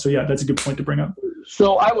statutory law. So yeah, that's a good point to bring up.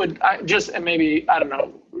 So and maybe, I don't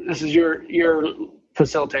know, this is your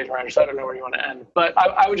facilitator, Ryder, so I don't know where you want to end, but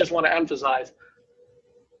I would just want to emphasize,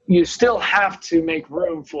 you still have to make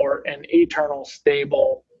room for an eternal,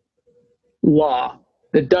 stable law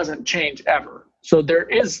that doesn't change ever. So there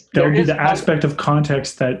would be the aspect of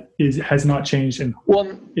context that has not changed, and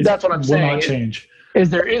that's what I'm saying. Will not change.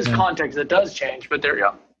 There is context that does change, but there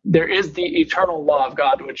is the eternal law of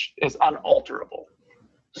God, which is unalterable.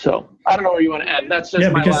 So I don't know where you want to end. That's just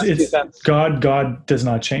my last 2 cents. God does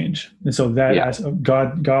not change, and so that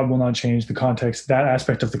God will not change. The context, that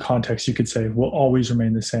aspect of the context, you could say, will always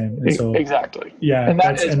remain the same. And so exactly, yeah, and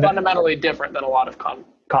that is fundamentally different than a lot of common.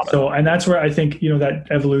 So, and that's where I think that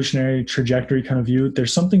evolutionary trajectory kind of view,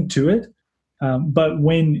 there's something to it, but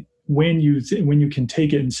when you can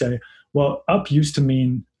take it and say, well, up used to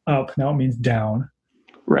mean up, now it means down.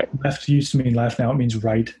 Right. Left used to mean left, now it means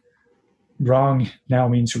right. Wrong now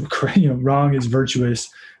means wrong is virtuous,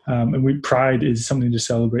 and pride is something to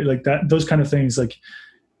celebrate. Like that, those kind of things. Like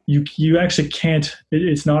you actually can't.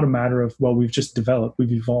 It's not a matter of, well, we've just developed,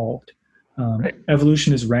 we've evolved. Right.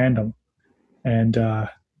 Evolution is random, and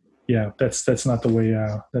that's not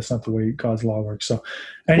the way God's law works. So,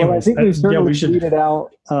 anyways, I think we certainly weeded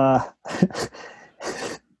out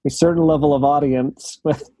a certain level of audience.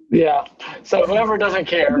 Yeah. So whoever doesn't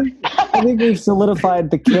care. I think we've solidified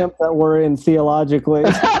the camp that we're in theologically,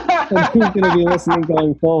 and who's going to be listening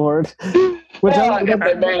going forward. I guess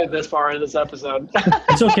they made it this far in this episode.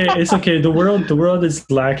 It's okay. It's okay. The world is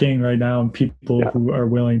lacking right now in people who are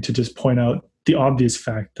willing to just point out the obvious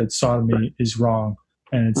fact that sodomy is wrong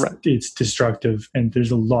and it's destructive, and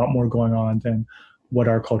there's a lot more going on than what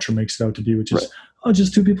our culture makes it out to be, which is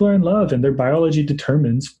just two people are in love and their biology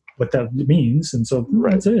determines what that means, and so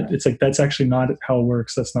that's it. It's like that's actually not how it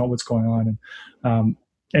works. That's not what's going on,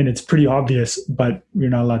 and it's pretty obvious, but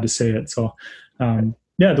you're not allowed to say it. So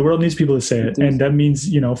the world needs people to say it, and that means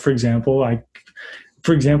for example,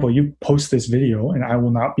 you post this video, and I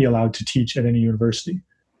will not be allowed to teach at any university.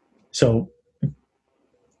 So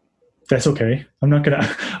that's okay. I'm not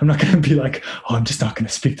gonna be like, oh, I'm just not gonna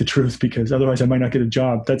speak the truth because otherwise I might not get a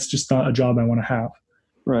job. That's just not a job I want to have.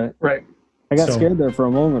 Right. I got scared there for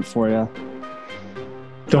a moment for you.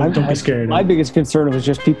 Don't be scared. My biggest concern was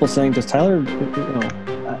just people saying, "Does Tyler?"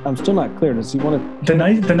 I'm still not clear. Does he want to?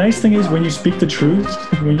 The nice thing is when you speak the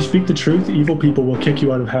truth, evil people will kick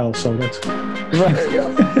you out of hell. So that's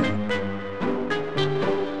right.